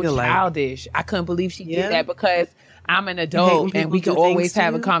 That's so childish. I couldn't believe she did that because I'm an adult and we can always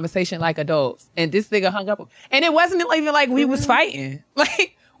have a conversation like adults. And this nigga hung up. And it wasn't even like we was fighting.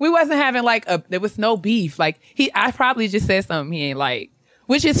 Like, we wasn't having like there was no beef. Like, I probably just said something he ain't like,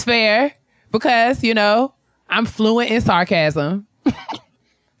 which is fair because, you know, I'm fluent in sarcasm.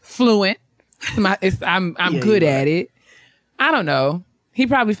 Fluent. I'm good at it. I don't know. He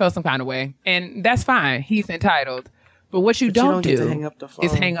probably felt some kind of way. And that's fine. He's entitled. But what you don't do is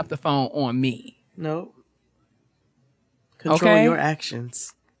hang up the phone on me. No. Control your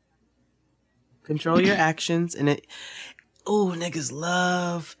actions. Control your actions. And niggas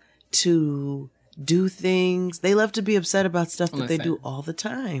love to do things. They love to be upset about stuff that they do all the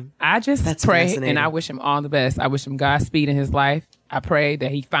time. I just pray and I wish him all the best. I wish him Godspeed in his life. I pray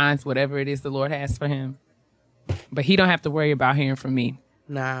that he finds whatever it is the Lord has for him. But he don't have to worry about hearing from me.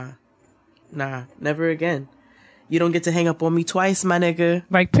 Nah, never again. You don't get to hang up on me twice, my nigga.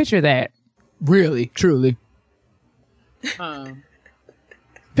 Like, picture that. Really, truly.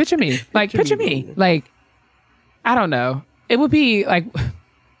 Picture me. Like, picture me. Like, I don't know. It would be like,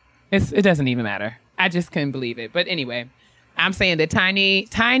 it doesn't even matter. I just couldn't believe it. But anyway, I'm saying that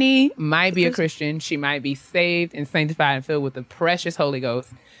Tiny might be a Christian. She might be saved and sanctified and filled with the precious Holy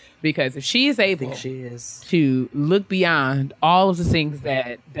Ghost. Because if she is able to look beyond all of the things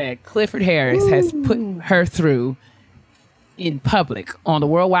that Clifford Harris has put her through in public, on the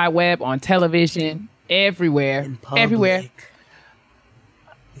World Wide Web, on television, everywhere. He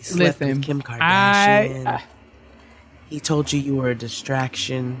slept with Kim Kardashian. He told you were a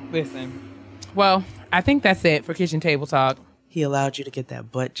distraction. Listen. Well, I think that's it for Kitchen Table Talk. He allowed you to get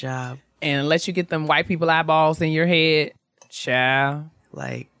that butt job. And let you get them white people eyeballs in your head. Child.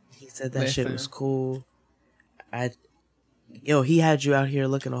 Like, he said that shit was cool. He had you out here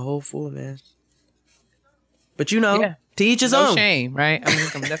looking a whole fool, man. But to each his own. No shame, right? I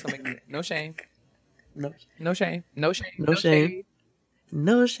mean, that's gonna make me, no shame. No shame. No shame. No shame.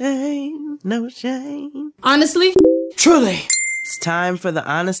 No shame. No shame. Honestly? Truly. It's time for the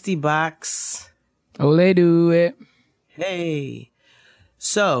honesty box. Oh, they do it. Hey.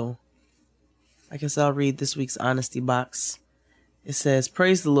 So, I guess I'll read this week's honesty box. It says,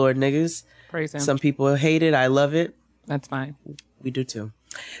 praise the Lord, niggas. Praise him. Some people hate it. I love it. That's fine. We do too.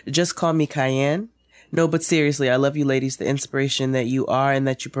 Just call me Cayenne. No, but seriously, I love you ladies. The inspiration that you are and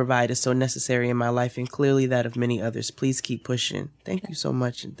that you provide is so necessary in my life and clearly that of many others. Please keep pushing. Thank you so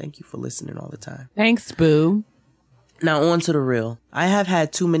much and thank you for listening all the time. Thanks, boo. Now on to the real. I have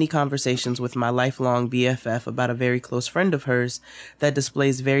had too many conversations with my lifelong BFF about a very close friend of hers that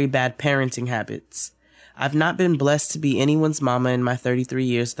displays very bad parenting habits. I've not been blessed to be anyone's mama in my 33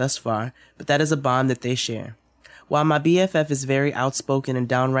 years thus far, but that is a bond that they share. While my BFF is very outspoken and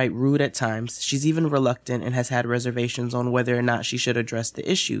downright rude at times, she's even reluctant and has had reservations on whether or not she should address the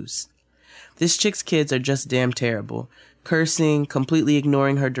issues. This chick's kids are just damn terrible. Cursing, completely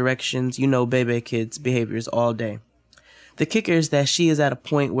ignoring her directions, baby kids behaviors all day. The kicker is that she is at a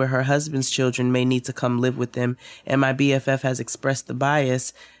point where her husband's children may need to come live with them, and my BFF has expressed the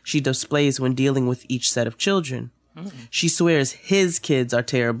bias she displays when dealing with each set of children. She swears his kids are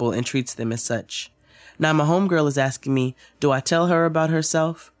terrible and treats them as such. Now my homegirl is asking me, do I tell her about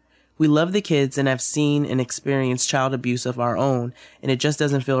herself? We love the kids and have seen and experienced child abuse of our own, and it just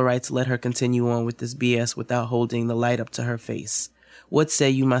doesn't feel right to let her continue on with this BS without holding the light up to her face. What say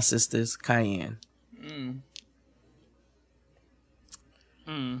you, my sisters? Cayenne.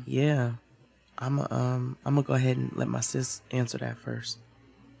 Yeah. I'm gonna go ahead and let my sis answer that first.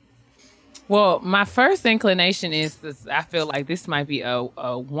 Well, my first inclination is this, I feel like this might be a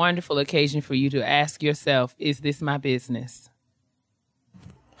wonderful occasion for you to ask yourself, is this my business?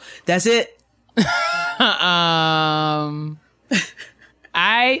 That's it.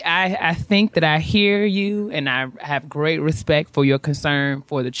 I think that I hear you and I have great respect for your concern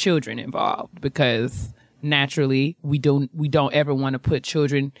for the children involved, because naturally we don't ever want to put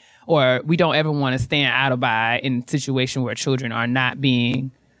children, or we don't ever want to stand out by in a situation where children are not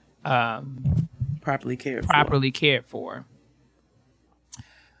being properly cared for.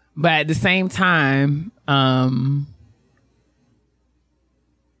 But at the same time,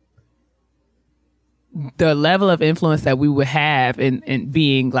 the level of influence that we would have in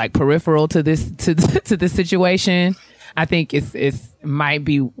being like peripheral to this situation, I think it's might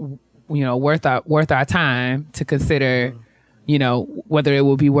be worth our time to consider, whether it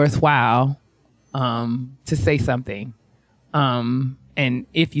will be worthwhile to say something. And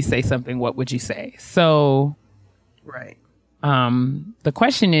if you say something, what would you say? So, right. The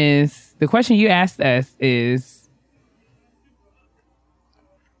question you asked us is,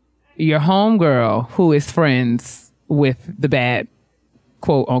 your homegirl who is friends with the bad,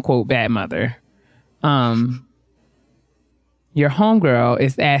 quote unquote, bad mother. Your homegirl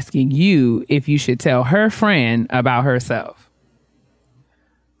is asking you if you should tell her friend about herself.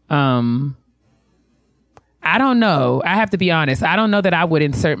 I don't know. I have to be honest. I don't know that I would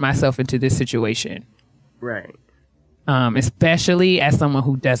insert myself into this situation. Right. Especially as someone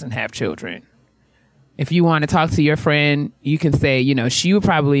who doesn't have children. If you want to talk to your friend, you can say, she would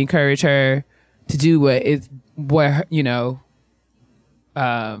probably encourage her to do what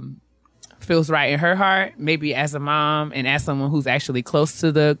feels right in her heart, maybe as a mom and as someone who's actually close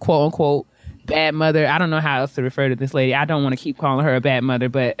to the quote unquote bad mother. I don't know how else to refer to this lady. I don't want to keep calling her a bad mother,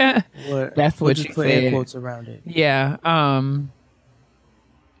 but that's what she put said. Air quotes around it. Yeah.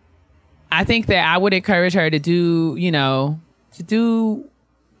 I think that I would encourage her to do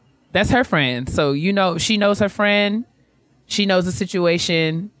That's her friend. So, she knows her friend. She knows the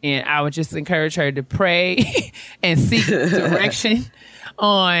situation. And I would just encourage her to pray and seek direction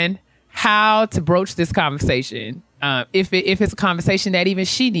on how to broach this conversation. If it's a conversation that even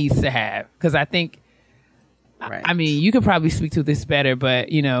she needs to have. Because I think, right. I mean, you could probably speak to this better, but,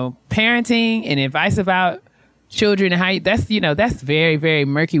 parenting and advice about children and how that's very, very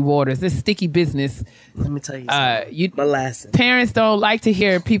murky waters. This sticky business. Let me tell you something. Molasses. Parents don't like to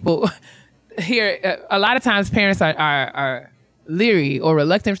hear people a lot of times parents are leery or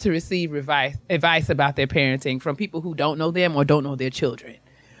reluctant to receive advice about their parenting from people who don't know them or don't know their children.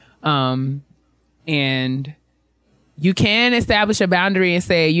 And you can establish a boundary and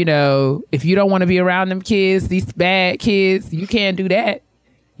say, if you don't want to be around them kids, these bad kids, you can't do that.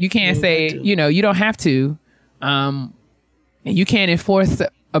 You can't say, you don't have to. And you can't enforce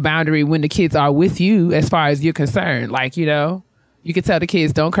a boundary when the kids are with you as far as you're concerned. Like, you can tell the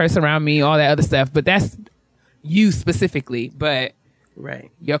kids, don't curse around me, all that other stuff. But that's you specifically. But right.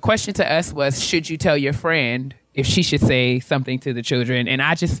 Your question to us was, should you tell your friend if she should say something to the children? And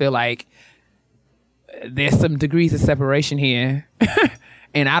I just feel like there's some degrees of separation here.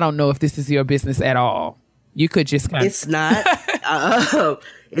 And I don't know if this is your business at all. You could just It's not.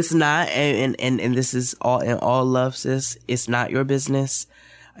 It's not. And this is all in all love, sis. It's not your business.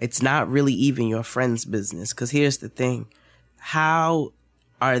 It's not really even your friend's business. Because here's the thing. How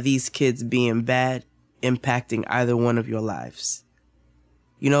are these kids being bad impacting either one of your lives?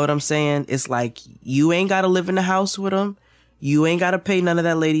 You know what I'm saying? It's like you ain't got to live in the house with them. You ain't got to pay none of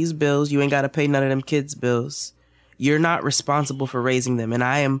that lady's bills. You ain't got to pay none of them kids' bills. You're not responsible for raising them. And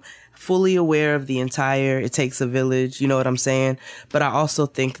I am fully aware of the entire it takes a village. You know what I'm saying? But I also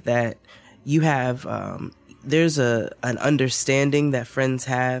think that you have there's an understanding that friends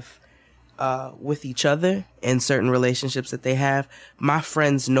have with each other and certain relationships that they have. My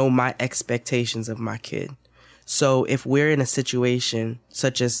friends know my expectations of my kid. So if we're in a situation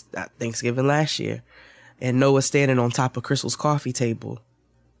such as Thanksgiving last year and Noah's standing on top of Crystal's coffee table,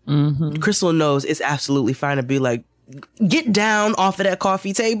 Crystal knows it's absolutely fine to be like, get down off of that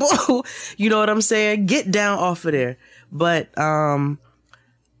coffee table. You know what I'm saying? Get down off of there. But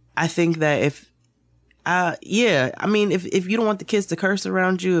I think that if you don't want the kids to curse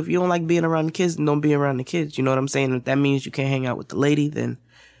around you, if you don't like being around the kids, then don't be around the kids. You know what I'm saying? If that means you can't hang out with the lady, then,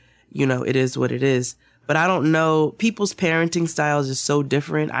 it is what it is. But I don't know. People's parenting styles is so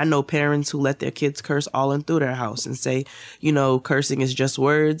different. I know parents who let their kids curse all in through their house and say, cursing is just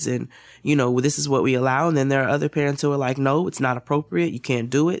words and, this is what we allow. And then there are other parents who are like, no, it's not appropriate. You can't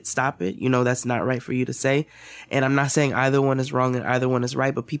do it. Stop it. That's not right for you to say. And I'm not saying either one is wrong and either one is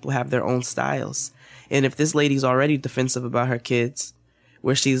right, but people have their own styles. And if this lady's already defensive about her kids,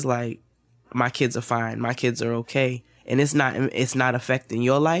 where she's like, my kids are fine, my kids are okay, and it's not affecting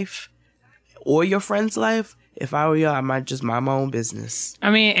your life or your friend's life, if I were you, I might just mind my own business. I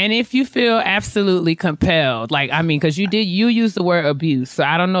mean, and if you feel absolutely compelled, because you use the word abuse, so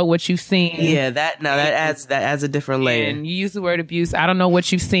I don't know what you've seen. Yeah, that adds a different layer. And you use the word abuse. I don't know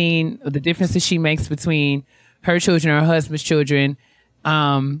what you've seen, the differences she makes between her children or her husband's children.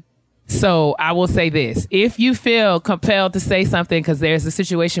 So I will say this: if you feel compelled to say something because there's a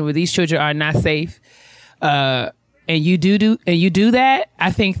situation where these children are not safe, and you do that,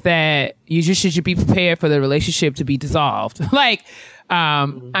 I think that you just should be prepared for the relationship to be dissolved.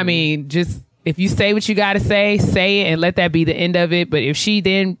 I mean, just if you say what you got to say it and let that be the end of it. But if she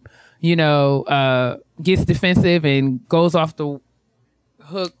then, gets defensive and goes off the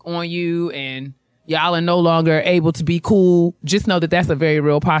hook on you and y'all are no longer able to be cool, just know that that's a very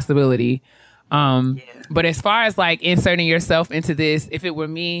real possibility. But as far as inserting yourself into this, if it were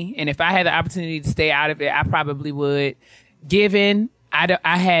me and if I had the opportunity to stay out of it, I probably would, given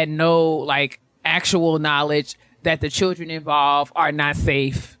I had no actual knowledge that the children involved are not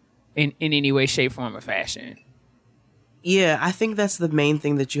safe in any way, shape, form, or fashion. Yeah, I think that's the main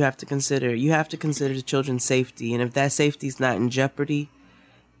thing that you have to consider. You have to consider the children's safety. And if that safety is not in jeopardy,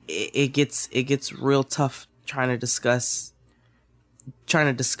 it gets real tough trying to discuss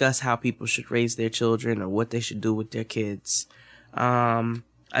how people should raise their children or what they should do with their kids.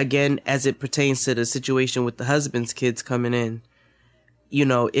 Again, as it pertains to the situation with the husband's kids coming in,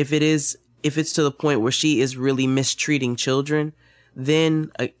 if it's to the point where she is really mistreating children,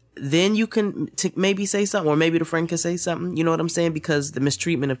 then you can maybe say something, or maybe the friend can say something. You know what I'm saying? Because the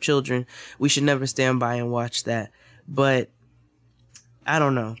mistreatment of children, we should never stand by and watch that. But I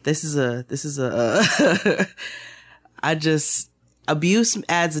don't know. Abuse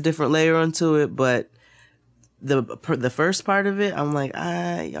adds a different layer onto it, but the first part of it, I'm like,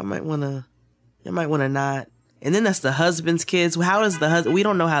 I might want to not And then that's the husband's kids. How does the husband? We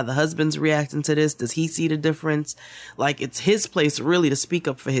don't know how the husband's reacting to this. Does he see the difference? Like, it's his place really to speak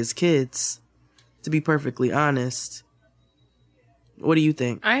up for his kids. To be perfectly honest, what do you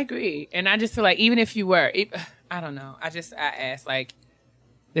think? I agree, and I just feel like even if you were, I don't know. I ask, like,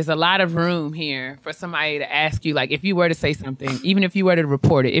 there's a lot of room here for somebody to ask you, like, if you were to say something, even if you were to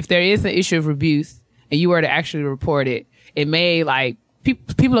report it, if there is an issue of abuse and you were to actually report it, it may, like,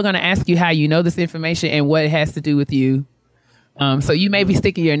 people are going to ask you how you know this information and what it has to do with you. So you may be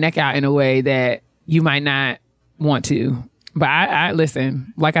sticking your neck out in a way that you might not want to. But I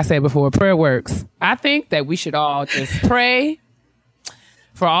listen, like I said before, prayer works. I think that we should all just pray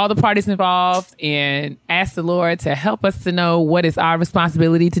for all the parties involved and ask the Lord to help us to know what is our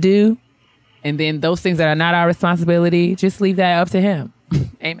responsibility to do. And then those things that are not our responsibility, just leave that up to him.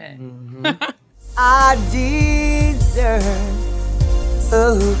 Amen. Mm-hmm. I deserve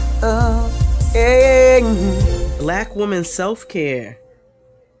yeah. Black woman self-care.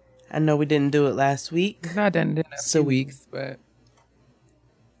 I know we didn't do it last week. I done it in a few weeks, but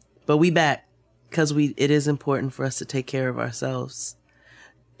we back because it is important for us to take care of ourselves.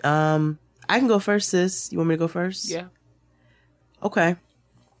 I can go first, sis. You want me to go first? Yeah. Okay.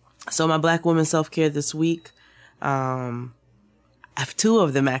 So my Black woman self-care this week, I have two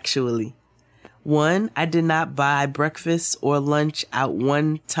of them actually. One, I did not buy breakfast or lunch out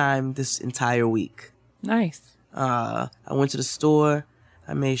one time this entire week. Nice. I went to the store.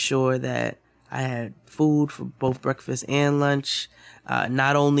 I made sure that I had food for both breakfast and lunch,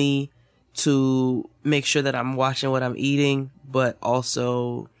 not only to make sure that I'm watching what I'm eating, but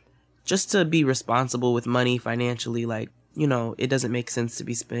also just to be responsible with money financially. Like, you know, it doesn't make sense to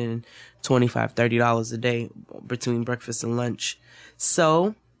be spending $25, $30 a day between breakfast and lunch.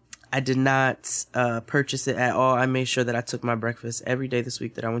 So I did not purchase it at all. I made sure that I took my breakfast every day this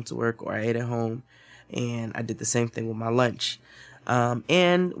week that I went to work or I ate at home. And I did the same thing with my lunch.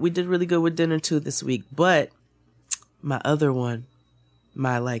 And we did really good with dinner too this week. But my other one,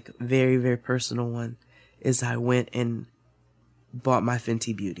 my like very, very personal one, is I went and bought my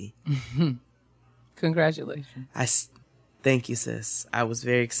Fenty Beauty. Congratulations. Thank you, sis. I was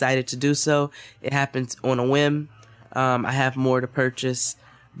very excited to do so. It happened on a whim. I have more to purchase,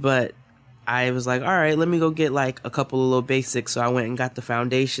 but I was like, all right, let me go get like a couple of little basics. So I went and got the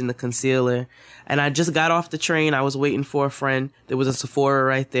foundation, the concealer, and I just got off the train. I was waiting for a friend. There was a Sephora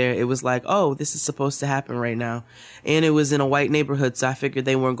right there. It was like, oh, this is supposed to happen right now. And it was in a white neighborhood. So I figured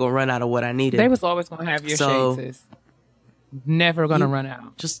they weren't going to run out of what I needed. They was always going to have your shades, sis. Never going to run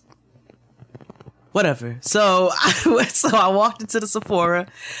out. Just whatever. So I walked into the Sephora.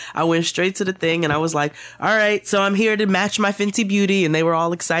 I went straight to the thing and I was like, all right, so I'm here to match my Fenty Beauty. And they were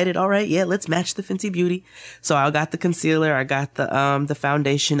all excited. All right, yeah, let's match the Fenty Beauty. So I got the concealer. I got the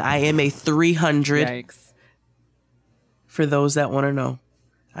foundation. I am a 300. Yikes. For those that want to know,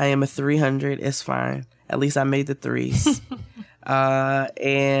 I am a 300. It's fine. At least I made the threes.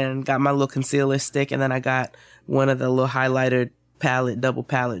 And got my little concealer stick. And then I got one of the little highlighter double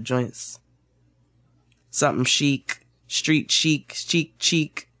palette joints. Something chic, street chic,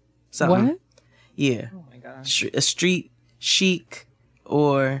 something. What? Yeah. Oh my gosh. A street chic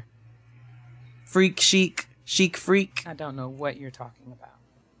or freak chic freak. I don't know what you're talking about.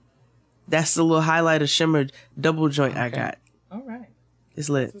 That's the little highlighter shimmer double joint I got. All right. It's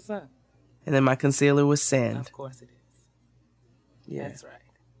lit. That's what's up. And then my concealer was sand. Of course it is. Yeah. That's right.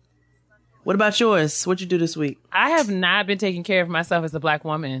 What about yours? What'd you do this week? I have not been taking care of myself as a Black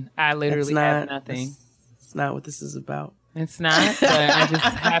woman. I literally have nothing. It's not what this is about. It's not, but I just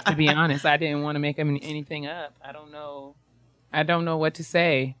have to be honest. I didn't want to make anything up. I don't know what to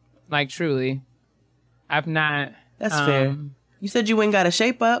say. Like, truly. I've not. That's fair. You said you went and got a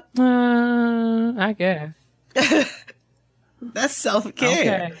shape up. I guess. That's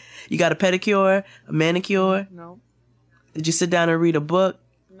self-care. Okay. You got a pedicure, a manicure? No. Did you sit down and read a book?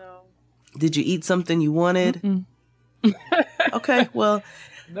 No. Did you eat something you wanted? Okay, well.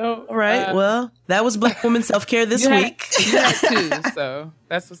 No. All right, well, that was Black Woman Self-Care this week. You had two, so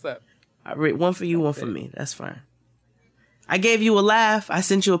that's what's up. I read one for you, one for me. That's fine. I gave you a laugh. I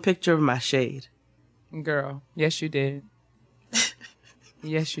sent you a picture of my shade. Girl, yes you did.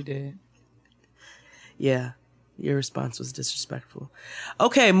 Yes you did. Yeah, your response was disrespectful.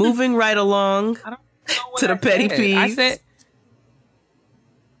 Okay, moving right along to the petty peeves. I said...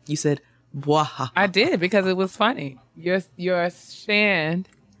 You said, "Bwaha." I did because it was funny. Your shade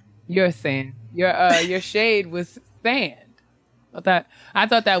was sand. I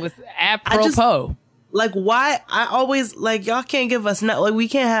thought that was apropos. Like, why? I always like, y'all can't give us like, we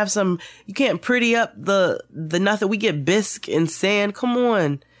can't have some. You can't pretty up the nothing. We get bisque and sand. Come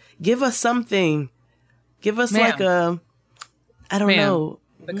on, give us something. Give us Ma'am. like a, I don't know.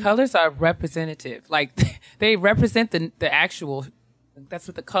 The colors are representative. Like they represent the actual, that's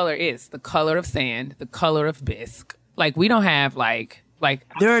what the color is. The color of sand, the color of bisque. Like we don't have like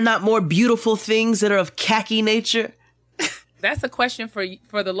there are not more beautiful things that are of khaki nature. That's a question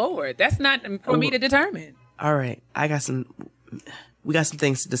for the Lord. That's not for me to determine. All right. We got some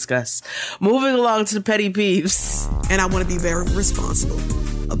things to discuss. Moving along to the petty peeves. And I want to be very responsible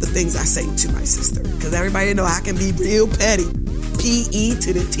of the things I say to my sister. Because everybody know I can be real petty. P-E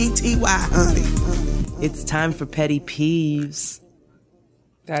to the T-T-Y, honey. It's time for petty peeves.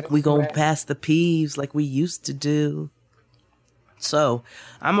 We gonna pass the peeves like we used to do. So,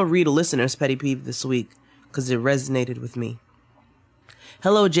 I'm gonna read a listener's petty peeve this week because it resonated with me.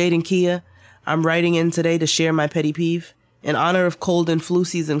 Hello, Jade and Kia. I'm writing in today to share my petty peeve. In honor of cold and flu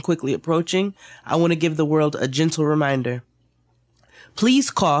season quickly approaching, I want to give the world a gentle reminder.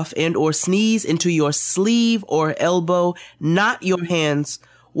 Please cough and or sneeze into your sleeve or elbow, not your hands.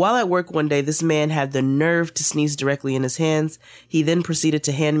 While at work one day, this man had the nerve to sneeze directly in his hands. He then proceeded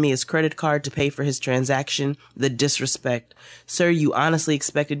to hand me his credit card to pay for his transaction. The disrespect. Sir, you honestly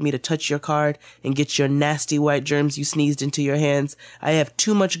expected me to touch your card and get your nasty white germs you sneezed into your hands? I have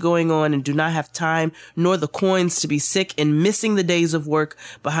too much going on and do not have time nor the coins to be sick and missing the days of work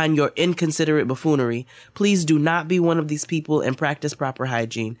behind your inconsiderate buffoonery. Please do not be one of these people and practice proper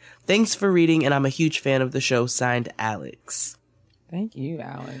hygiene. Thanks for reading, and I'm a huge fan of the show. Signed, Alex. Thank you,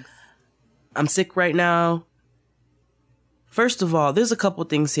 Alex. I'm sick right now. First of all, there's a couple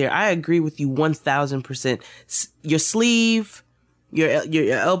things here. I agree with you 1000%. Your sleeve,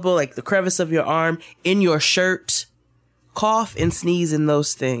 your elbow, like the crevice of your arm, in your shirt, cough and sneeze in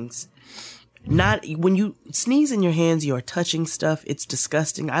those things. Not when you sneeze in your hands, you are touching stuff. It's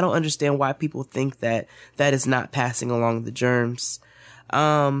disgusting. I don't understand why people think that is not passing along the germs.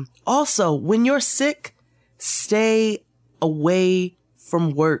 Also, when you're sick, stay away from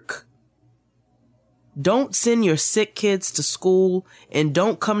work. Don't send your sick kids to school and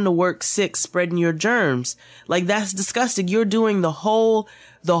don't come to work sick spreading your germs. Like, that's disgusting. You're doing the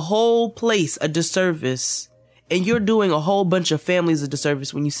whole place a disservice, and you're doing a whole bunch of families a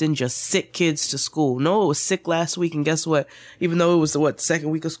disservice when you send your sick kids to school. Noah was sick last week, and guess what? Even though it was the second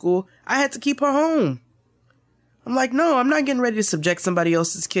week of school, I had to keep her home. I'm like, no, I'm not getting ready to subject somebody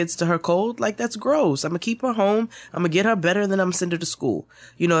else's kids to her cold. Like, that's gross. I'm going to keep her home. I'm going to get her better than I'm going to send her to school.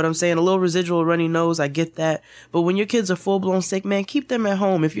 You know what I'm saying? A little residual runny nose, I get that. But when your kids are full-blown sick, man, keep them at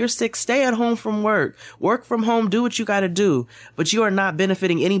home. If you're sick, stay at home from work. Work from home, do what you got to do. But you are not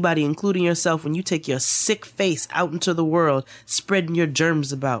benefiting anybody, including yourself, when you take your sick face out into the world, spreading your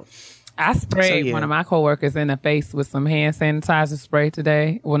germs about. I sprayed one of my coworkers in the face with some hand sanitizer spray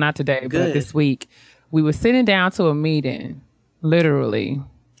today. Well, not today, but this week. We were sitting down to a meeting, literally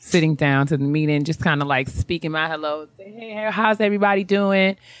sitting down to the meeting, just kind of like speaking my hello, say, hey, how's everybody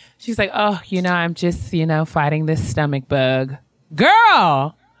doing? She's like, oh, I'm just, fighting this stomach bug.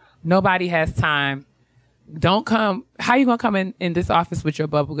 Girl, nobody has time. Don't come. How you going to come in this office with your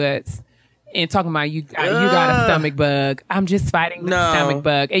bubble guts and talking about you got a stomach bug? I'm just fighting the stomach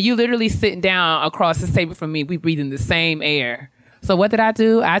bug. And you literally sitting down across the table from me. We breathing the same air. So what did I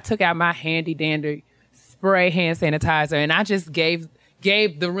do? I took out my handy dandy spray hand sanitizer and I just gave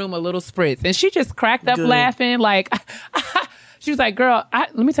the room a little spritz, and she just cracked up laughing. Like, she was like, girl,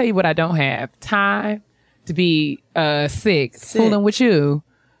 let me tell you what I don't have time to be sick fooling with you.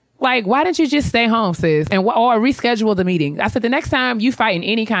 Like, why didn't you just stay home, sis, or reschedule the meeting? I said, the next time you fighting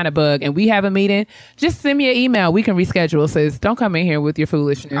any kind of bug and we have a meeting, just send me an email. We can reschedule, sis. Don't come in here with your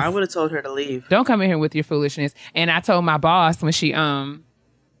foolishness. I would have told her to leave. Don't come in here with your foolishness. And I told my boss when she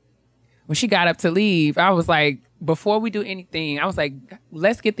got up to leave, I was like, before we do anything, I was like,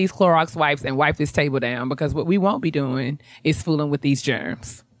 let's get these Clorox wipes and wipe this table down, because what we won't be doing is fooling with these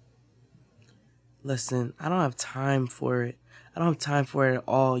germs. Listen, I don't have time for it. I don't have time for it at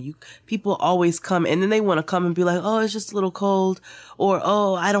all. People always come and then they want to come and be like, oh, it's just a little cold, or,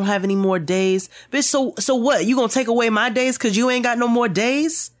 oh, I don't have any more days. Bitch, so what? You gonna take away my days because you ain't got no more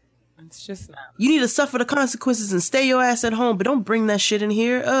days? It's just not. You need to suffer the consequences and stay your ass at home, but don't bring that shit in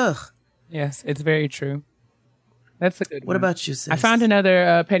here. Ugh. Yes, it's very true. That's a good one. What about you, sis? I found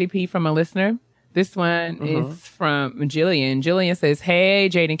another petty peeve from a listener. This one is from Jillian. Jillian says, hey,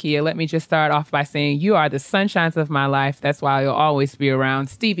 Jade and Kia, let me just start off by saying you are the sunshines of my life. That's why you'll always be around.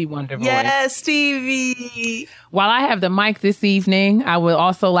 Stevie Wonder Voice. Yes, Stevie. While I have the mic this evening, I would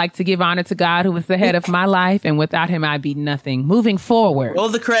also like to give honor to God, who is the head of my life, and without him, I'd be nothing. Moving forward. Roll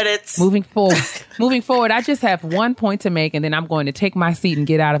the credits. Moving forward, I just have one point to make, and then I'm going to take my seat and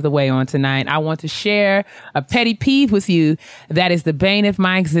get out of the way on tonight. I want to share a petty peeve with you that is the bane of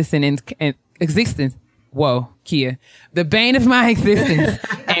my existence. Whoa, Kia. The bane of my existence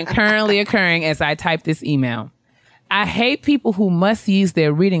and currently occurring as I type this email. I hate people who must use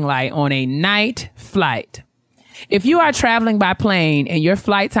their reading light on a night flight. If you are traveling by plane and your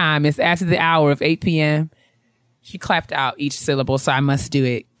flight time is after the hour of 8 p.m., she clapped out each syllable, so I must do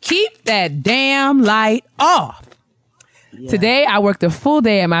it. Keep that damn light off. Yeah. Today, I worked a full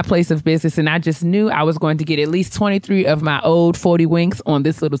day at my place of business, and I just knew I was going to get at least 23 of my old 40 winks on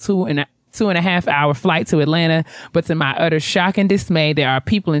this little 2.5 hour flight to Atlanta. But to my utter shock and dismay, there are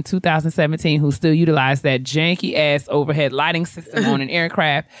people in 2017 who still utilize that janky ass overhead lighting system on an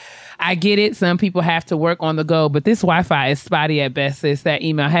aircraft. I get it. Some people have to work on the go, but this Wi-Fi is spotty at best, sis. That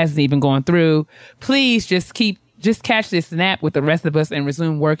email hasn't even gone through. Please just catch this nap with the rest of us and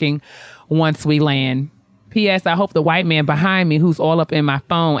resume working once we land. P.S. I hope the white man behind me, who's all up in my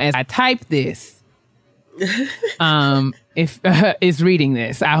phone as I type this, is reading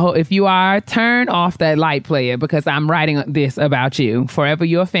this. I hope if you are, turn off that light player because I'm writing this about you. Forever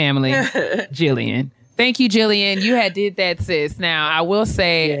your family, Jillian. Thank you, Jillian. You had did that, sis. Now I will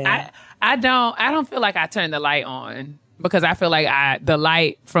say I don't feel like I turned the light on because I feel like the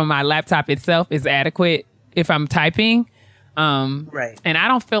light from my laptop itself is adequate if I'm typing. Right. And I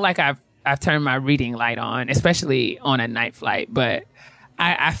don't feel like I've turned my reading light on, especially on a night flight. But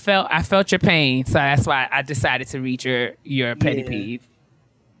I felt your pain, so that's why I decided to read your petty peeve.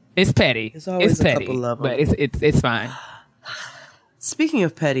 It's petty. It's always a petty, couple of them. but it's fine. Speaking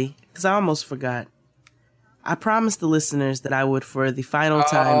of petty, because I almost forgot, I promised the listeners that I would, for the final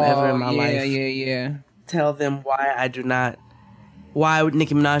time ever in my life, tell them why Nicki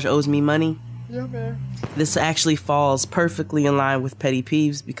Minaj owes me money. Yeah, man. This actually falls perfectly in line with petty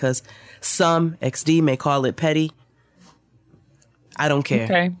peeves because some XD may call it petty. I don't care.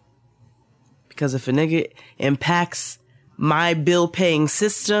 Okay. Because if a nigga impacts my bill paying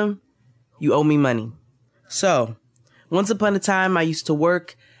system, you owe me money. So, once upon a time, I used to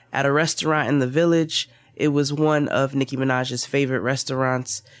work at a restaurant in the Village. It was one of Nicki Minaj's favorite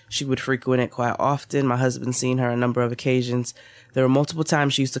restaurants. She would frequent it quite often. My husband's seen her a number of occasions. There were multiple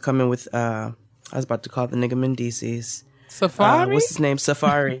times she used to come in with, I was about to call the nigga Mendices. Safari? What's his name?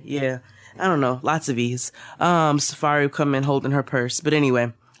 Safari. Yeah. I don't know. Lots of E's. Safari would come in holding her purse. But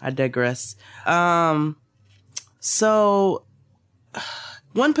anyway, I digress. So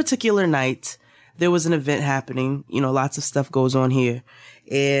one particular night, there was an event happening. You know, lots of stuff goes on here.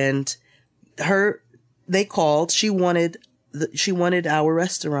 And they called. She wanted our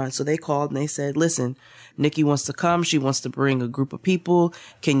restaurant. So they called and they said, listen, Nikki wants to come. She wants to bring a group of people.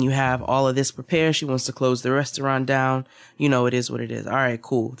 Can you have all of this prepared? She wants to close the restaurant down. You know, it is what it is. All right,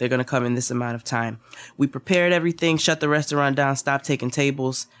 cool. They're going to come in this amount of time. We prepared everything, shut the restaurant down, stopped taking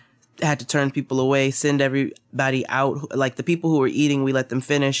tables, had to turn people away, send everybody out. Like the people who were eating, we let them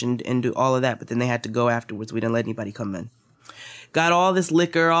finish and do all of that. But then they had to go afterwards. We didn't let anybody come in. Got all this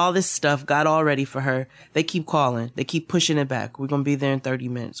liquor, all this stuff, got all ready for her. They keep calling. They keep pushing it back. We're going to be there in 30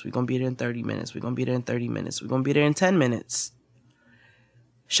 minutes. We're going to be there in 30 minutes. We're going to be there in 30 minutes. We're going to be there in 10 minutes.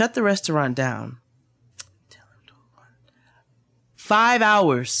 Shut the restaurant down. 5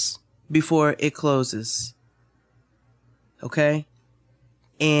 hours before it closes. Okay?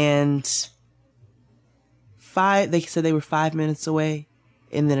 And they said they were 5 minutes away.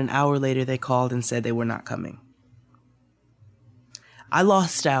 And then an hour later, they called and said they were not coming. I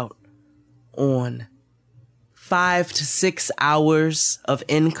lost out on 5 to 6 hours of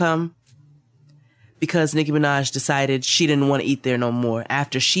income because Nicki Minaj decided she didn't want to eat there no more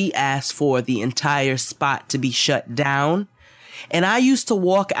after she asked for the entire spot to be shut down. And I used to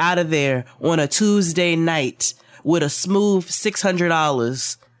walk out of there on a Tuesday night with a smooth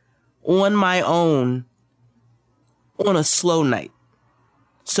 $600 on my own on a slow night.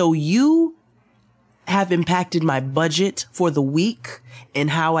 So you have impacted my budget for the week and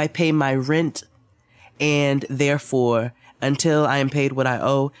how I pay my rent. And therefore, until I am paid what I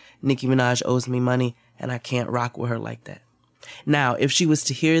owe, Nicki Minaj owes me money and I can't rock with her like that. Now, if she was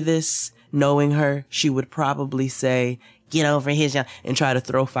to hear this, knowing her, she would probably say, get over here and try to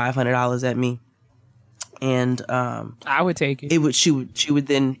throw $500 at me. And I would take it. She would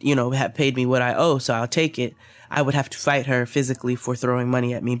then, have paid me what I owe, so I'll take it. I would have to fight her physically for throwing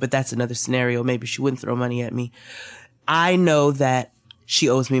money at me, but that's another scenario. Maybe she wouldn't throw money at me. I know that she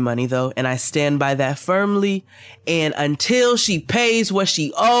owes me money, though, and I stand by that firmly. And until she pays what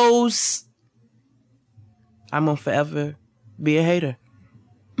she owes, I'm going to forever be a hater.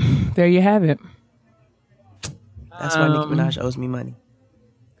 There you have it. That's why Nicki Minaj owes me money.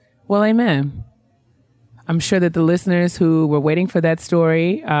 Well, amen. I'm sure that the listeners who were waiting for that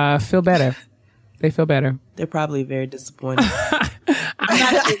story feel better. They feel better. They're probably very disappointed.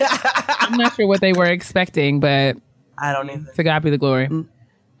 I'm I'm not sure what they were expecting, but I don't either. To God be the glory.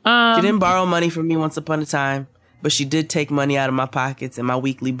 She didn't borrow money from me once upon a time, but she did take money out of my pockets and my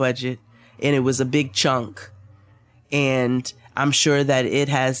weekly budget, and it was a big chunk. And I'm sure that it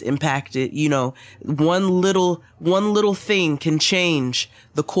has impacted, one little thing can change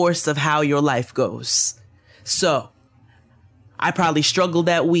the course of how your life goes. So I probably struggled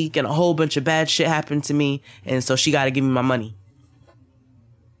that week and a whole bunch of bad shit happened to me. And so she got to give me my money.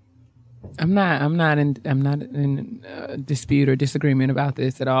 I'm not in dispute or disagreement about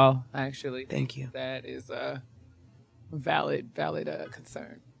this at all. Actually, thank you. That is a valid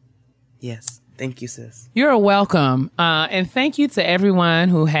concern. Yes. Thank you, sis. You're welcome. And thank you to everyone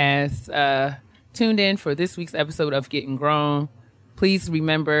who has tuned in for this week's episode of Getting Grown. Please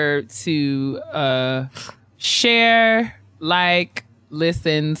remember to share, like,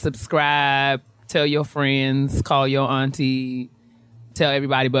 listen, subscribe, tell your friends, call your auntie, tell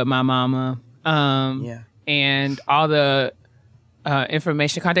everybody but my mama. And all the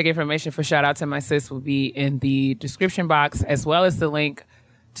contact information for Shout Out to My Sis will be in the description box, as well as the link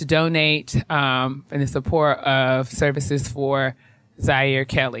to donate in the support of services for Zaire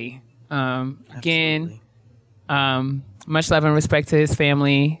Kelly. Again, much love and respect to his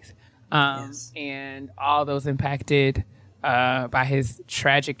family and all those impacted by his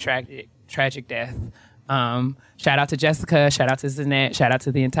tragic death. Shout out to Jessica, shout out to Zanette, shout out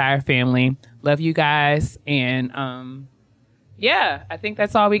to the entire family. Love you guys. And I think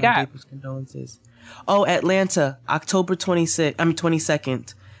that's all we got. Deepest condolences. Oh, Atlanta, October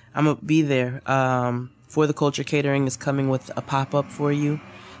 22nd. I'm going to be there. For the Culture Catering is coming with a pop-up for you.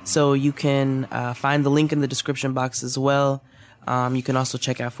 So you can find the link in the description box as well. You can also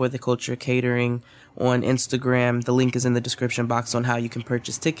check out For the Culture Catering on Instagram. The link is in the description box on how you can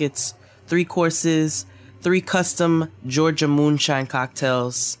purchase tickets. 3 courses, 3 custom Georgia moonshine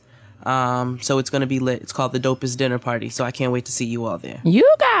cocktails. So it's going to be lit. It's called the Dopest Dinner Party. So I can't wait to see you all there. You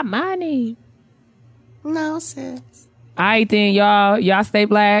got money. No, sis. All right, then, y'all stay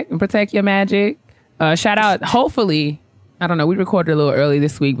black and protect your magic. Shout out, hopefully, I don't know, we recorded a little early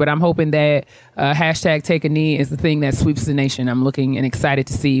this week, but I'm hoping that hashtag Take a Knee is the thing that sweeps the nation. I'm looking and excited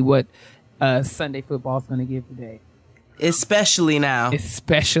to see what Sunday football is going to give today. Especially now. But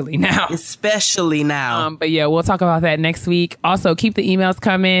yeah, we'll talk about that next week. Also, keep the emails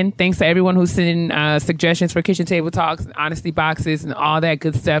coming. Thanks to everyone who's sending suggestions for kitchen table talks, honesty boxes, and all that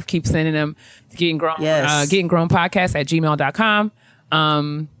good stuff. Keep sending them to Getting Grown. Yes. Getting Grown Podcast at gmail.com.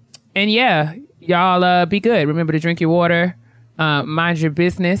 And yeah, y'all be good. Remember to drink your water, mind your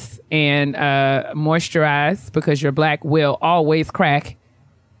business, and moisturize, because your black will always crack,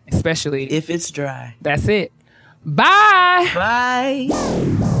 especially if it's dry. That's it. Bye. Bye.